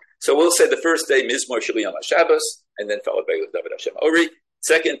should say. So we'll say the first day, Mizmor Shel Yom HaShabbos, and then followed by L'David Hashem Ori.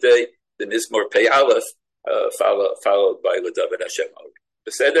 Second day, the Mizmor Pei Aleph, followed by L'David Hashem Ori.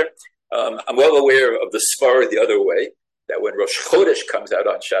 Beseder? I'm well aware of the Svar the other way, that when Rosh Chodesh comes out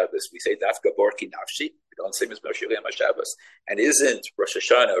on Shabbos, we say Dafka Borki Nafshi. We don't say Mizmor Shel Yom HaShabbos. And isn't Rosh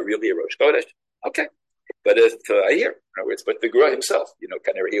Hashanah really a Rosh Chodesh? Okay. But if I hear, in other words, but the Gra himself, he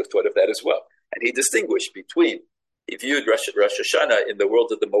thought of that as well. And he distinguished between, he viewed Rosh Hashanah in the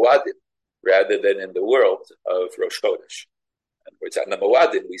world of the Moadim rather than in the world of Rosh Chodesh. In other words, on the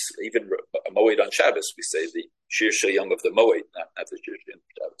Moadim, even a Moed on Shabbos, we say the Shir Shayam of the Moed, not the Shir Shayam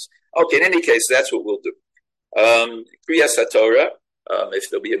of Shabbos. Okay, in any case, that's what we'll do. Kriyas HaTorah, if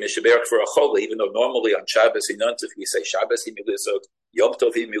there'll be a Mishaberach for a Chol, even though normally on Shabbos, if we say Shabbos Himilizok, Yom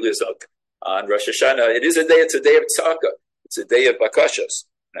Tov Himilizok, on Rosh Hashanah, it's a day of tzedakah. It's a day of bakashas.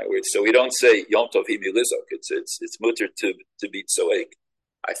 In other words, so we don't say Yom Tov Himilizok. It's mutter to be tzoek.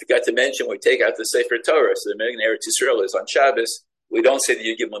 I forgot to mention, we take out the Sefer Torah, so the Megan Eretz Yisrael is on Shabbos. We don't say the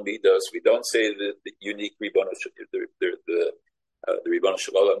Yigim Midos. We don't say the unique Ribbon the Ribbon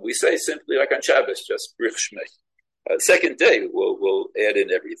Shalom. We say simply like on Shabbos, just Brich Shmei. Second day, we'll add in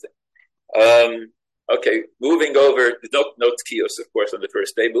everything. Okay, moving over, no Tkiyos, of course, on the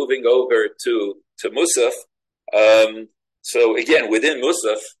first day. Moving over to Musaf. So again, within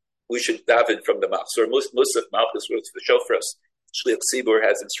Musaf, we should daven from the Machzor. Musaf Malchus was the Shofras. Shliach Tzibur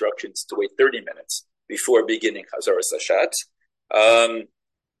has instructions to wait 30 minutes before beginning Chazaras Hashat.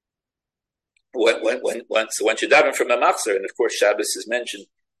 Once you daven from the Machzor, and of course Shabbos is mentioned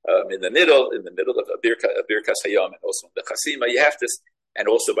in the middle of Birkas Hayom, and also in the Chasima, you have to, and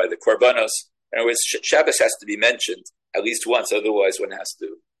also by the Korbanos. In other words, Shabbos has to be mentioned at least once, otherwise one has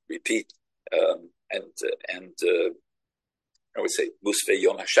to repeat. I would say Musfei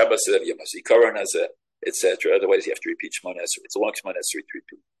Yom HaShabbos, Yom HaZikaron Hazeh, etc. Otherwise, you have to repeat Shemona Esrei. It's a long Shemona Esrei to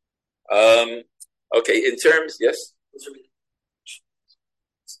repeat. Okay, in terms, yes?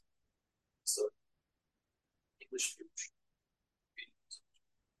 So, English.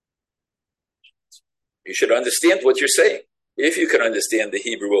 You should understand what you're saying. If you can understand the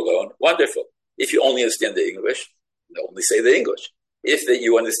Hebrew alone, wonderful. If you only understand the English, only say the English. If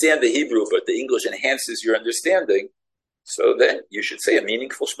you understand the Hebrew, but the English enhances your understanding, so then you should say a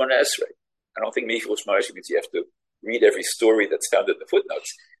meaningful Shemona Esrei. I don't think meaningful Shemona Esrei means you have to read every story that's found in the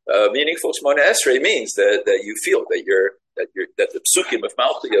footnotes. Meaningful Shemona Esrei means that you feel that the Psukim of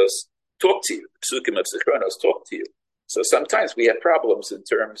Malchios talk to you, the Psukim of Zichronos talk to you. So sometimes we have problems in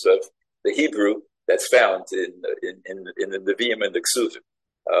terms of the Hebrew that's found in the Nevi'im and the Ksuvim.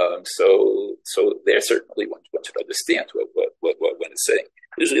 So there certainly one should understand what one is saying.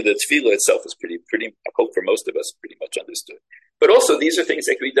 Usually the tefillah itself is pretty, I hope for most of us, pretty much understood. But also these are things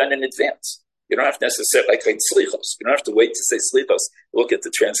that can be done in advance. You don't have to necessarily, like slichos. You don't have to wait to say slichos, look at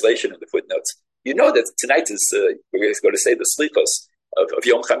the translation and the footnotes. You know that tonight is, we're going to say the slichos of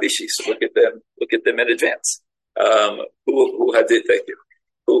Yom Chamishi, so look at them in advance. Who had it, thank you.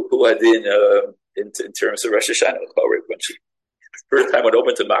 Who had in terms of Rosh Hashanah, first time when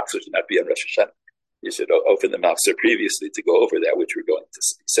open to Machzor should not be on Rosh Hashanah. You should open the Machzor previously to go over that, which we're going to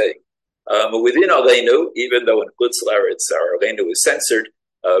be saying. Within Aleinu, even though in Chutz La'aretz our Aleinu is censored,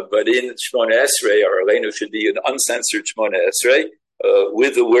 but in Shmona Esrei, our Aleinu should be an uncensored Shmona Esrei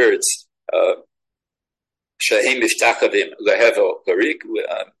with the words Shehem Mishtachavim Lehevel Parik.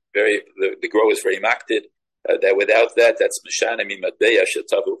 The grow is very makted. That without that, that's Mishana Mimadeya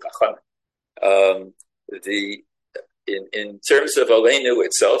Shetavu Kacham. In terms of Aleinu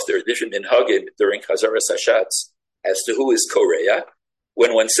itself, there are different minhagim during Chazaras Hashatz as to who is Korea.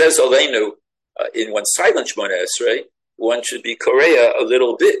 When one says Aleinu in one's silent Shmona Esrei, one should be Korea a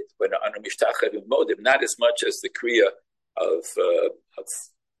little bit when Anu Mishtachavim Modim, not as much as the Kriya of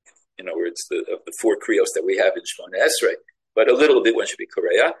in other words, of the four Kriyos that we have in Shmona Esrei, but a little bit one should be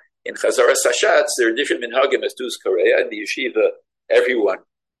Korea. In Chazaras Hashatz, there are different minhagim as to who's Korea. In the yeshiva, everyone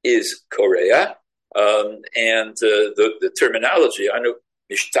is Korea. And the terminology, anu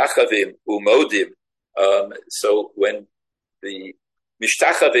mishtachavim umodim. So when the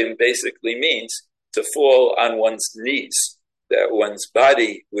mishtachavim basically means to fall on one's knees, that one's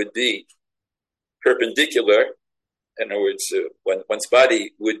body would be perpendicular. In other words, one's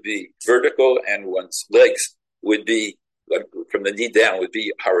body would be vertical and one's legs would be from the knee down would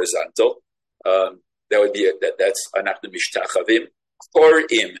be horizontal. That would be that's anachnu mishtachavim.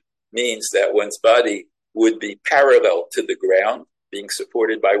 Korim means that one's body would be parallel to the ground, being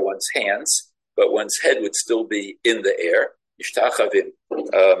supported by one's hands, but one's head would still be in the air. Mishtachavim,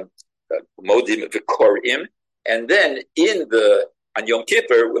 modim v'korim. And then on Yom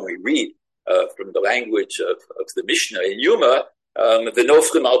Kippur, when we read from the language of the Mishnah in Yuma,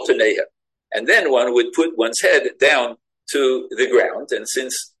 v'nofchim al pneiha. And then one would put one's head down to the ground. And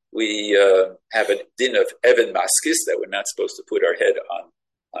since we have a din of Evan Maskis, that we're not supposed to put our head on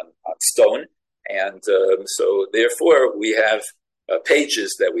stone, and so therefore we have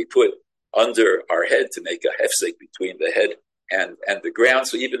pages that we put under our head to make a hefsek between the head and the ground.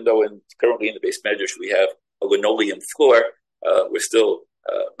 So even though currently in the base measures we have a linoleum floor, we're still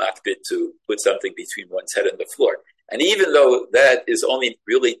makbid to put something between one's head and the floor. And even though that is only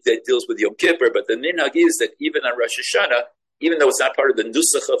really that deals with Yom Kippur, but the minhag is that even on Rosh Hashanah, even though it's not part of the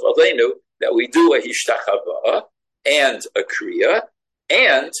nusach of Aleinu, that we do a hishtachava and a kriya,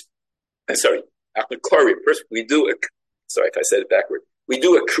 and first we do if I said it backward, we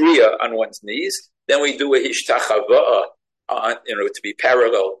do a kriya on one's knees, then we do a hishtachava to be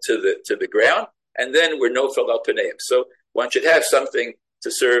parallel to the ground, and then we're nofel al paneim. So one should have something to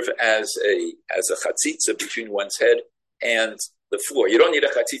serve as a chatzitza between one's head and the floor. You don't need a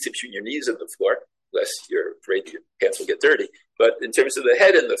chatzitza between your knees and the floor, unless you're afraid your pants will get dirty. But in terms of the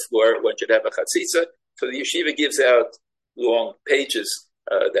head and the floor, one should have a chatzitza. So the yeshiva gives out long pages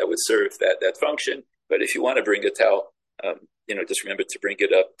that would serve that function. But if you want to bring a towel, just remember to bring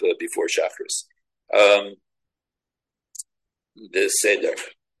it up before Shachris. The Seder.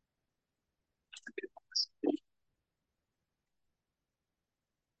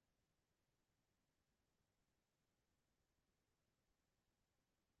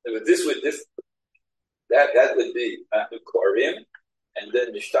 That would be Korim, and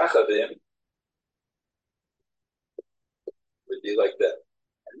then Mishtachavim would be like that.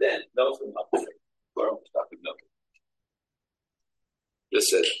 And then no from up there. Korim, Mishtachavim, no. Just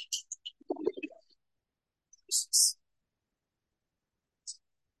said.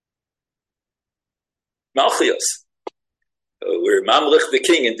 Malchios. We're mamlich the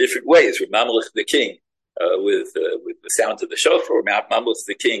king in different ways. We're mamlich the king with the sound of the shofar. We're mamlich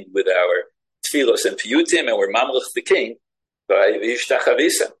the king with our tfilos and piyutim, and we're mamlich the king by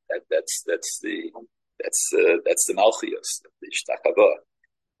vishtachavisa. That's the malchios, the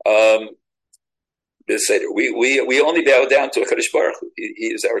ishtachava. This Seder. We only bow down to HaKadosh Baruch Hu. He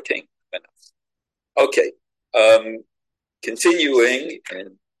is our king. Okay. Continuing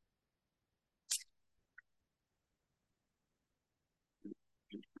and.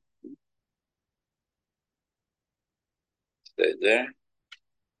 There.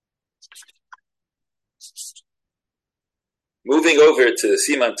 Moving over to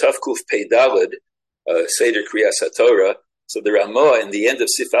Siman Tavkuf Pei Daled, Seder Kriyas HaTorah. So the Ramah in the end of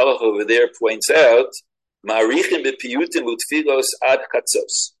Sif Aleph over there points out Ma'arichim b'piyutim utfilos ad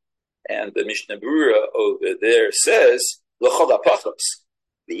chatzos, and the Mishnah Berurah over there says L'chol ha'pachos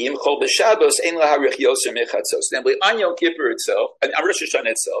v'im chol b'Shabbos ein laharich yoser mechatzos. Namely, on Yom Kippur itself, on Rosh Hashanah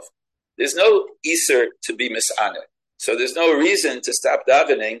itself, there's no iser to be misaneh. So there's no reason to stop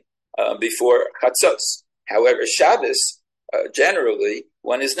davening before chatzos. However, Shabbos, generally,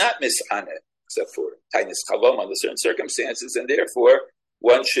 one is not misaneh, except for tainis chalom under certain circumstances, and therefore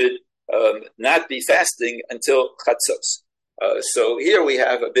one should not be fasting until chatzos. So here we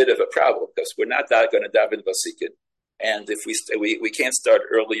have a bit of a problem, because we're not going to daven vasikin, and if we can't start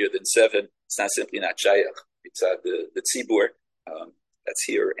earlier than 7, it's not simply not shayach. It's the tzibur that's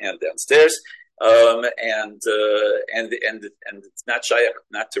here and downstairs. And it's not shayach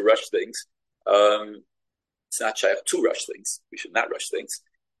not to rush things. It's not shayach to rush things. We should not rush things.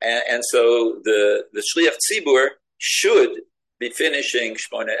 And so the shliach tzibur should be finishing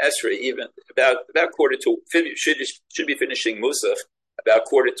Shmona Esrei even about quarter to should be finishing Musaf about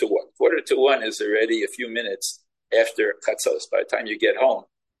quarter to 1. Quarter to 1 is already a few minutes after chatzos. By the time you get home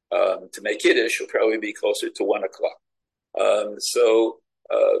to make Kiddush, will probably be closer to 1 o'clock. So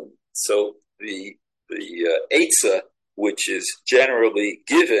the eitzah, which is generally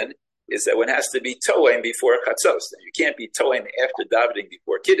given, is that one has to be toeing before chatzos. You can't be toeing after davening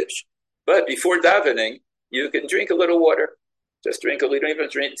before kiddush, but before davening, you can drink a little water. Just drink a little. Don't even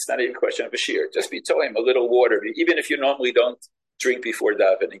drink. It's not even a question of a shear. Just be toeing a little water, even if you normally don't drink before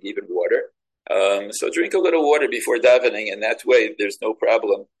davening, even water. So drink a little water before davening, and that way there's no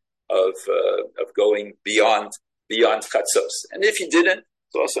problem of going beyond chatzos. And if you didn't,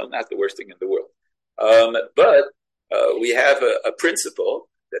 it's also not the worst thing in the world. But we have a principle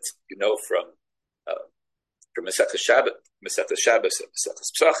that's, from Masechtas Shabbos,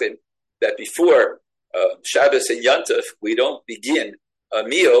 Masechtas Psachim, that before Shabbos and Yontif, we don't begin a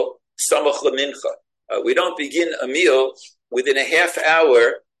meal samach lemincha. We don't begin a meal within a half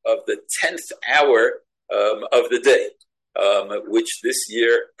hour of the 10th hour of the day, which this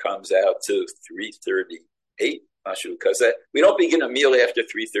year comes out to 3:38. We don't begin a meal after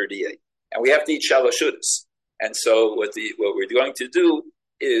 3:38, and we have to eat shalosh seudos. And so what we're going to do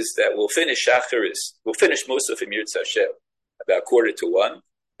is that we'll finish Musaf in Yirtzeh Hashem about 1:45,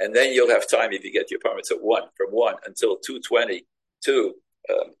 and then you'll have time, if you get your permits at 1, from 1 until 2:20 to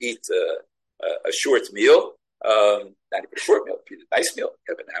eat a short meal, not even a short meal, a nice meal,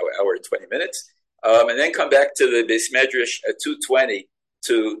 have an hour and 20 minutes, and then come back to the Beis Medrash at 2:20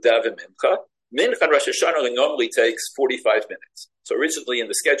 to daven Mincha. Mincha Rosh HaShana normally takes 45 minutes. So originally in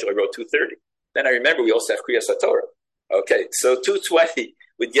the schedule, I wrote 2:30. Then I remember we also have Kriyas HaTorah. Okay, so 2:20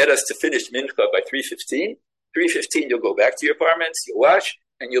 would get us to finish Mincha by 3:15, 3:15, you'll go back to your apartments, you'll wash,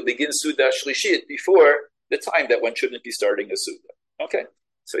 and you'll begin Suda Shlishit before the time that one shouldn't be starting a Suda. Okay?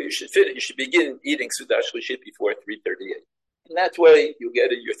 So you should begin eating Suda Shlishit before 3:38. In that way, you'll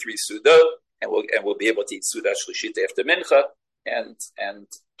get in your 3 Suda, and we'll be able to eat Suda Shlishit after Mincha, and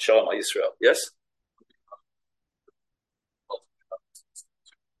Shalom Yisrael. Yes?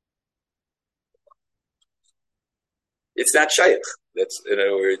 It's not Shaykh. That's, in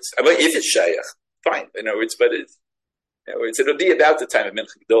other words, I mean, if it's Shaykh, fine. In other words, but it'll be about the time of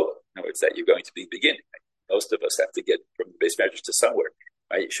Mincha Gedolah. In other words, that you're going to be beginning. Right? Most of us have to get from the base measures to somewhere.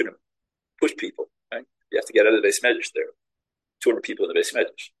 Right? You shouldn't push people. Right? You have to get out of the base measures there. 200 people in the base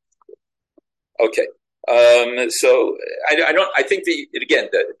measures. Okay. So I think the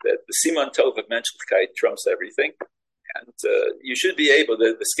Siman Tov of Menschlichkeit trumps everything. And you should be able,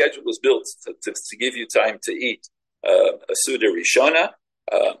 the schedule was built to give you time to eat a Suda Rishona,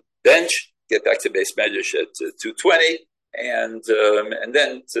 bench, get back to base medrash at 2:20, and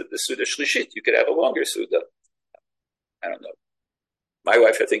then to the Suda Shlishit, you could have a longer Suda. I don't know. My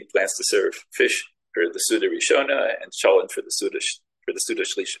wife, I think, plans to serve fish for the Suda Rishona and Shalom for the Suda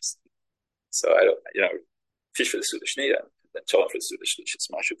Shlishis. So I don't, fish for the Suda Shniya and then Shalom for the Suda Shlishis.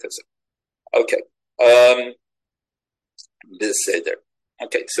 Mashu Kazak. Okay. This Seder.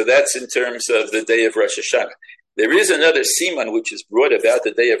 Okay, so that's in terms of the day of Rosh Hashanah. There is another siman which is brought about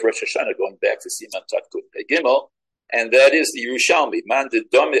the day of Rosh Hashanah, going back to siman Tatkut Pegimel, and that is the Yerushalmi. Man de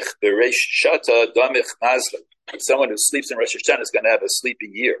domich bereish shata domich mazlik. Someone who sleeps in Rosh Hashanah is going to have a sleepy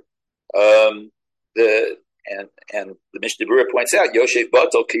year. The Mishnah Berurah points out Yoshev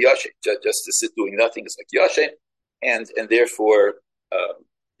Batal ki Yoshev, just to sit doing nothing is like Yoshev, and therefore,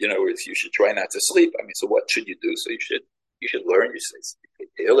 you should try not to sleep. I mean, so what should you do? So you should learn. You say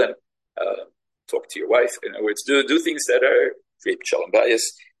Tehillim, talk to your wife. In other words, do things that are create shalom bayis.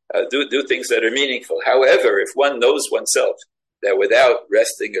 Do things that are meaningful. However, if one knows oneself that without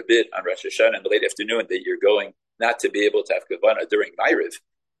resting a bit on Rosh Hashanah in the late afternoon, that you're going not to be able to have kavanah during Ma'ariv,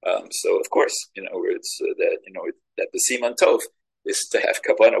 so of course, it's that the siman tov is to have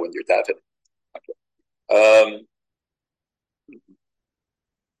kavanah when you're davening. Okay.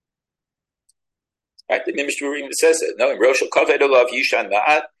 Right, the Mishnah Berurah says it. No, in Rosh Kaved Olav Yishan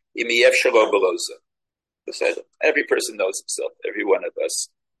Ma'at Imiev Shalo Beloza. Every person knows himself. Every one of us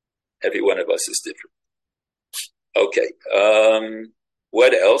is different. Okay.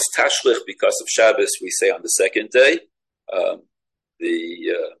 What else? Tashlich, because of Shabbos, we say on the second day.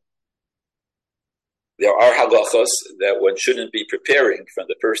 There are halachos that one shouldn't be preparing from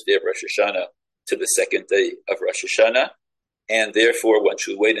the first day of Rosh Hashanah to the second day of Rosh Hashanah, and therefore one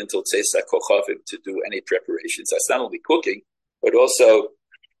should wait until Tzeitzah Kochavim to do any preparations. That's not only cooking, but also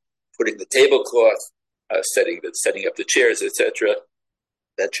putting the tablecloth, setting up the chairs, etc.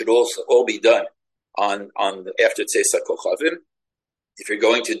 That should also all be done on after Tzeitzah Kochavim. If you're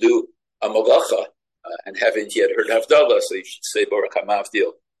going to do a malacha and haven't yet heard Havdalah, so you should say Baruch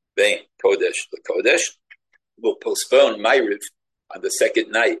HaMavdil Bein Kodesh LeKodesh. We'll postpone Ma'ariv on the second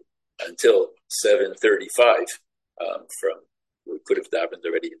night until 7:35. We could have davened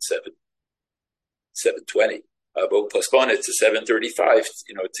already at 7:20, but we'll postpone it to 7:35.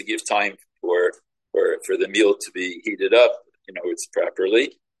 To give time for the meal to be heated up. It's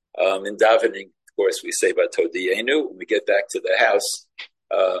properly. In davening, of course, we say Batodienu when we get back to the house.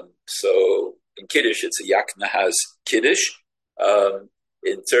 So in Kiddush, it's a Yak Nahaz Kiddush.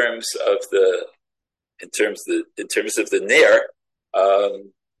 In terms of the Ner,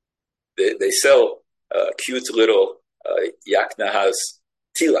 they sell cute little Yak Nahaz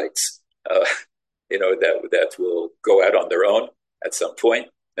tea lights. That will go out on their own at some point.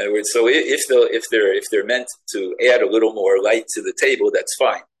 In other words, so if they're meant to add a little more light to the table, that's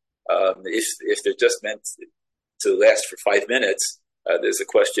fine. If they're just meant to last for 5 minutes, there's a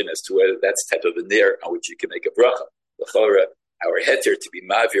question as to whether that's type of a ner on which you can make a bracha. Our heter to be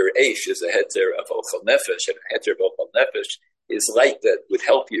mavir eish is a heter of ochal nefesh, and a heter of ochal nefesh is light that would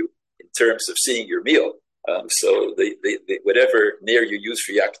help you in terms of seeing your meal. So whatever ner you use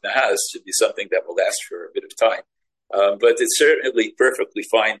for yak nahaz should be something that will last for a bit of time. But it's certainly perfectly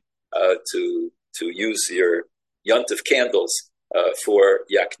fine to use your yontif candles for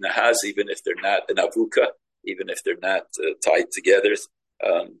yak nahaz, even if they're not an avuka, even if they're not tied together.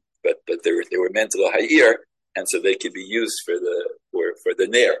 But they were meant to the hayir, and so they could be used for the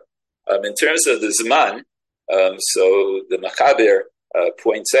ner. In terms of the zman, so the Machaber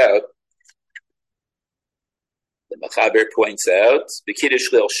points out. The Machaber points out the Kiddush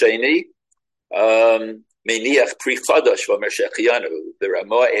Leil Sheni. Meniach pri chadash v'omer shechianu. The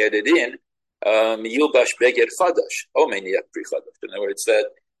Ramah added in yilbash beged chadash. Oh, meniach pri chadash. In other words, that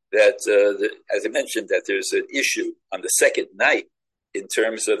that, as I mentioned, that there's an issue on the second night in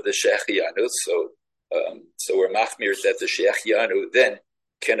terms of the Shechianu. So we're machmir that the Shechianu then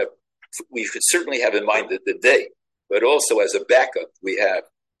we could certainly have in mind the day, but also as a backup, we have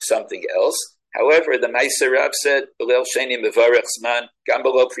something else. However, the Meiser Rab said, "Belel Sheni Mevarech Zman Gam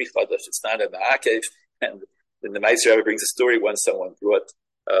Belo Pri Chadash." It's not a ma'akev, and then the Meiser Rab brings a story when someone brought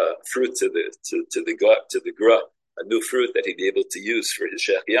fruit to the gra, a new fruit that he'd be able to use for his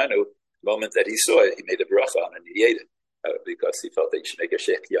Shechianu. The moment that he saw it, he made a bracha on it and he ate it because he felt that you should make a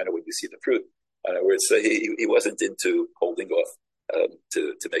Shechianu when you see the fruit. In other words, he wasn't into holding off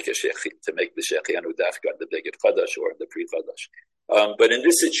to make the Shechianu dafka on the Beged Chadash or on the Pri Chadash. But in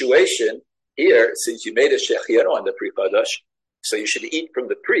this situation here, since you made a Shechianu on the Pri Chadash, so you should eat from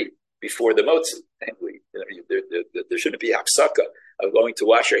the Pri before the motzi. There shouldn't be hapsaka of going to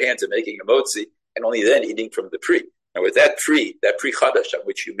wash your hands and making a motzi and only then eating from the Pri. Now with that Pri Chadash on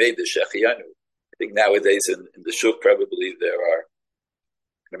which you made the Shechianu, I think nowadays in the shuk probably there are,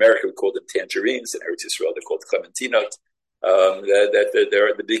 in America we call them tangerines, in Eretz Yisrael they're called clementinot. That they're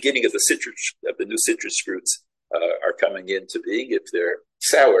at the beginning of the new citrus fruits are coming into being. If they're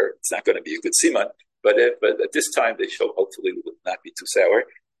sour, it's not going to be a good siman. But at this time, they shall hopefully will not be too sour.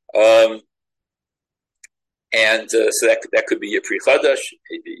 So that could be your Pri Chadash.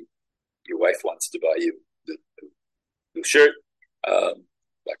 Maybe your wife wants to buy you the new shirt,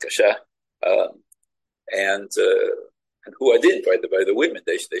 bakasha, and who I did by the women.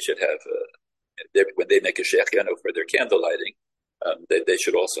 They should have. When they make a shechianu for their candle lighting, they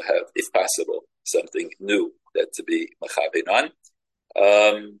should also have, if possible, something new that to be machabin on.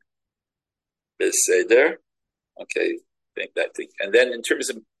 Seder, okay, think that thing. And then in terms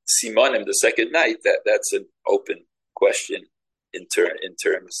of simanim, the second night, that's an open question in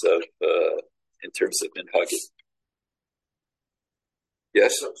terms of minhagim.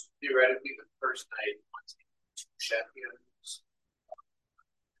 Yes. So theoretically, the first night, once two shechianus,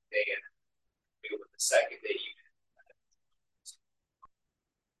 and with the second day,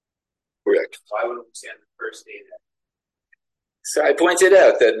 correct. So I would understand the first day that. So I pointed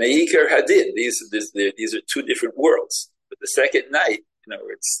out that Meikar Hadin, these are two different worlds. But the second night,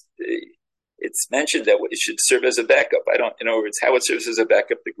 it's mentioned that it should serve as a backup. In other words, how it serves as a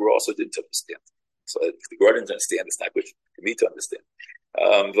backup, the Gur also didn't understand. So if the Gur didn't understand, it's not good for me to understand.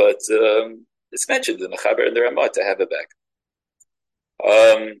 But it's mentioned in the Chaber and the Ramah to have a backup.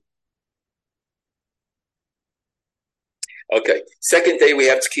 Okay, second day we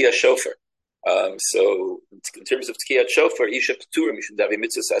have Tkiyah Shofar. So in terms of Tkiyah Shofar, Isha Keturim, you should have a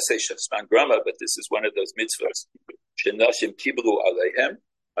mitzvah saseh shachsman grama, but this is one of those mitzvahs. Shenashim kiblu aleihem.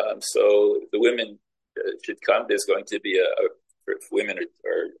 So the women should come. There's going to be if women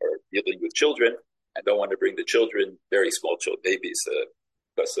are dealing with children and don't want to bring the children, very small babies,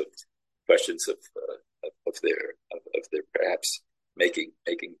 because of questions of their perhaps making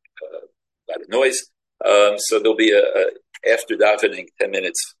a lot of noise. So there'll be after davening, 10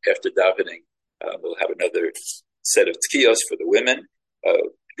 minutes after davening, we'll have another set of tkiyos for the women,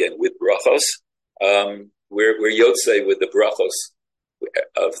 again with brachos. We're yotzei with the brachos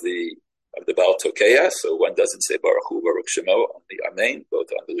of the Baal Tokeya, so one doesn't say Baruch Hu, Baruch Shemo, on the Amen,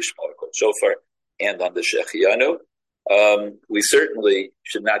 both on the Lishma called Shofar and on the Shechianu. We certainly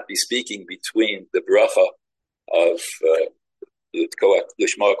should not be speaking between the bracha of the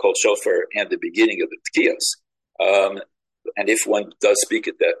Lishma called Shofar and the beginning of the tkiyos. And if one does speak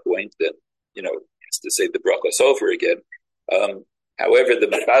at that point, then it's to say the brachos over again. However, the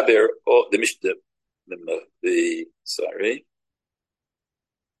Mechaber,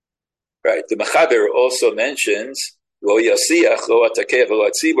 the Mechaber also mentions lo yasiach lo atakev lo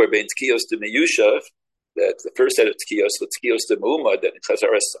atzibur bein tkiyos de meyushav, that the first set of tkiyos, the tkiyos de meumad, and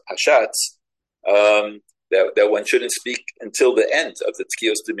chazaras hashatz, that one shouldn't speak until the end of the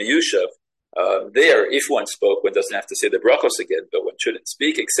tkiyos de meyushav. There, if one spoke, one doesn't have to say the brachos again, but one shouldn't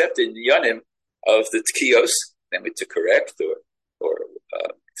speak except in the yanim of the tkiyos, namely to correct or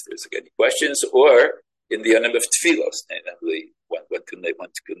if there's any questions, or in the yanim of tfilos, namely one can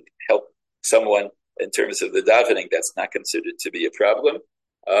help someone in terms of the davening. That's not considered to be a problem.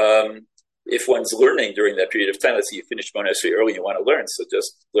 If one's learning during that period of time, let's say you finish Mona Esrei early, you want to learn, so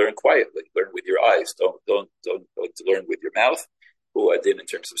just learn quietly, learn with your eyes. Don't learn with your mouth. Who I did in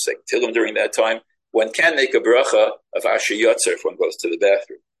terms of saying Tillim during that time. One can make a bracha of Asher Yotzer if one goes to the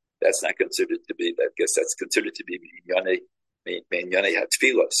bathroom. That's not considered to be, I guess that's considered to be Minyanei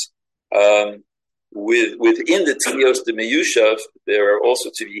HaTfilos. Within the Tkiyos de Meyushav, there are also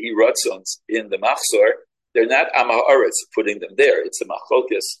to be Ratzons in the Machzor. They're not Amaharetz putting them there. It's a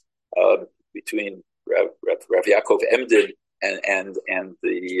Machlokes between Rav Yaakov Emden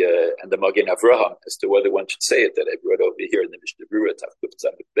the Magen Avraham as to whether one should say it, that I brought over here in the Mishnah Berurah Tafkuf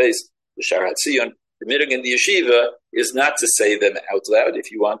Tzamuk Beis, the Shar HaTzion. The minhag in the yeshiva is not to say them out loud.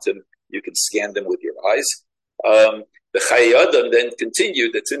 If you want them, you can scan them with your eyes. The Chayei Adam then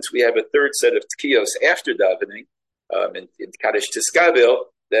continued that since we have a third set of tkiyos after davening, in Kaddish Tiskabel,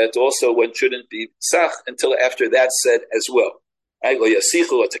 that also one shouldn't be sach until after that's said as well. I'd close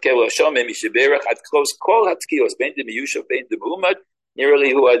call hatkiyos ben de miyushav ben de muhammad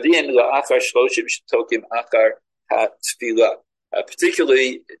nearly who adin la'achar shloshim shetokim achar hatfilah.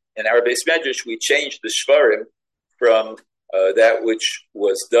 Particularly in our base medrash, we changed the shvarim from that which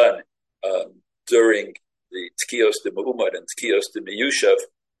was done during the tkiyos de muhammad and tkiyos de miyushav.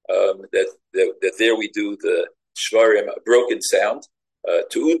 That there we do the shvarim a broken sound.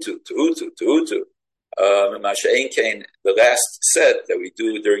 Tu'utu. Masha'en Kain, the last set that we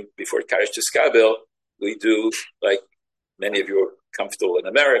do before Kaddish Tiskabel, we do like many of you are comfortable in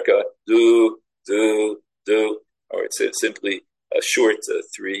America, do, or it's simply a short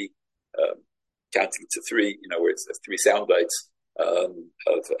three, counting to three, where it's three sound bites of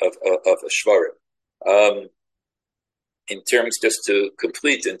a shvarim. In terms, just to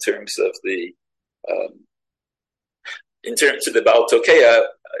complete, in terms of the Baal Tokeya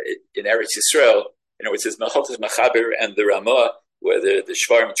in Eretz Yisrael, it says Melchotes Machaber and the Ramah, whether the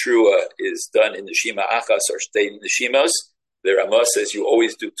Shvarim Trua is done in Neshima Achas or stay in Neshimos. The Ramah says you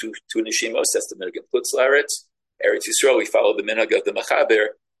always do two Neshimos. That's the minhag in Chutz La'aretz. Eretz Yisrael, we follow the minhag of the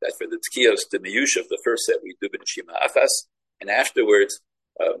Machaber, that for the Tkiyos, the Miyushav, the first set we do Neshima Achas, and afterwards,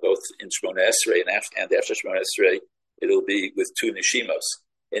 both in Shmona Esrei and after Shmona Esrei, it'll be with two Neshimos.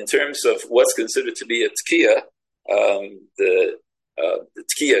 In terms of what's considered to be a Tkiyah, the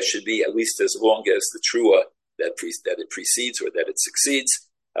Tkiyah should be at least as long as the Trua that it precedes or that it succeeds.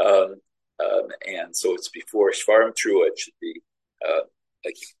 And so it's before Shvarim Trua, it should be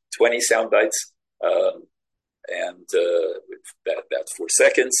like 20 sound bites, and about 4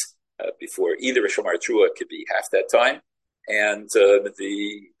 seconds. Before either Shomar Trua, it could be half that time. And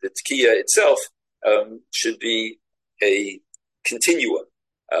the Tkiyah itself should be a continuum.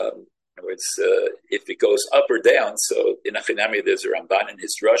 In other words, if it goes up or down, so in Achinami there's a Ramban in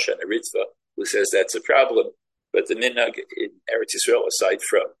his Rosh and a Ritva who says that's a problem. But the minhag in Eretz Yisrael, aside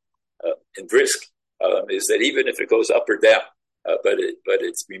from in Brisk, is that even if it goes up or down, but it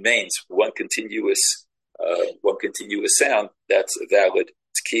remains one continuous sound, that's a valid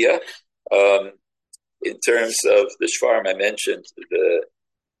Tkiyah. In terms of the Shvarim, I mentioned the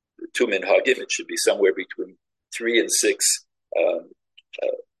two minhagim. It should be somewhere between 3 and 6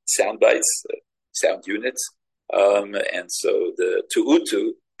 sound bites, sound units. And so the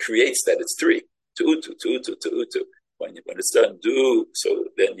tu'utu creates that it's 3. Tu'utu. When it's done, so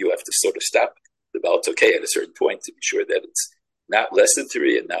then you have to sort of stop the Baal Tokei at a certain point to be sure that it's not less than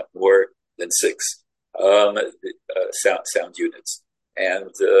 3 and not more than 6 sound units.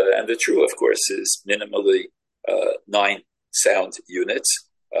 And the true, of course, is minimally 9 sound units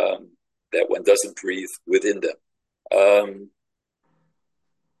that one doesn't breathe within them.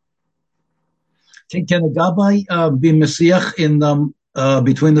 Can a gabbai be mesiach in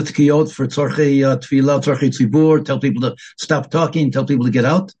between the tkiyot for tzorchei tefillah, tzorchei tzibur, tell people to stop talking, tell people to get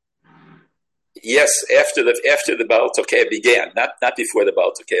out? Yes, after the Baal Tokei began, not before the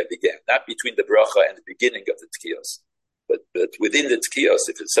Baal Tokei began, not between the bracha and the beginning of the tkiyos, but within the tkiyos,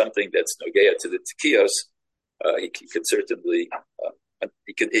 if it's something that's nogeya to the tkiyos, he can certainly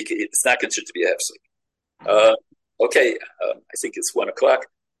it's not considered to be a hefsek. Okay, I think it's 1:00.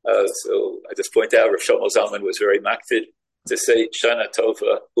 So I just point out, Rav Shlomo Zalman was very makfid to say Shana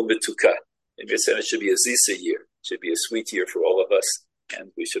Tova Umetuka. In Mitzvah, it should be a Zisa year. It should be a sweet year for all of us,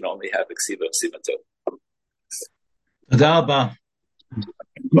 and we should only have Ksiva Simato.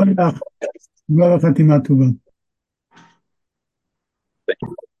 Thank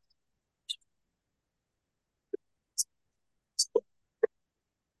you.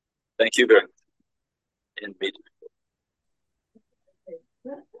 Thank you very much. Indeed.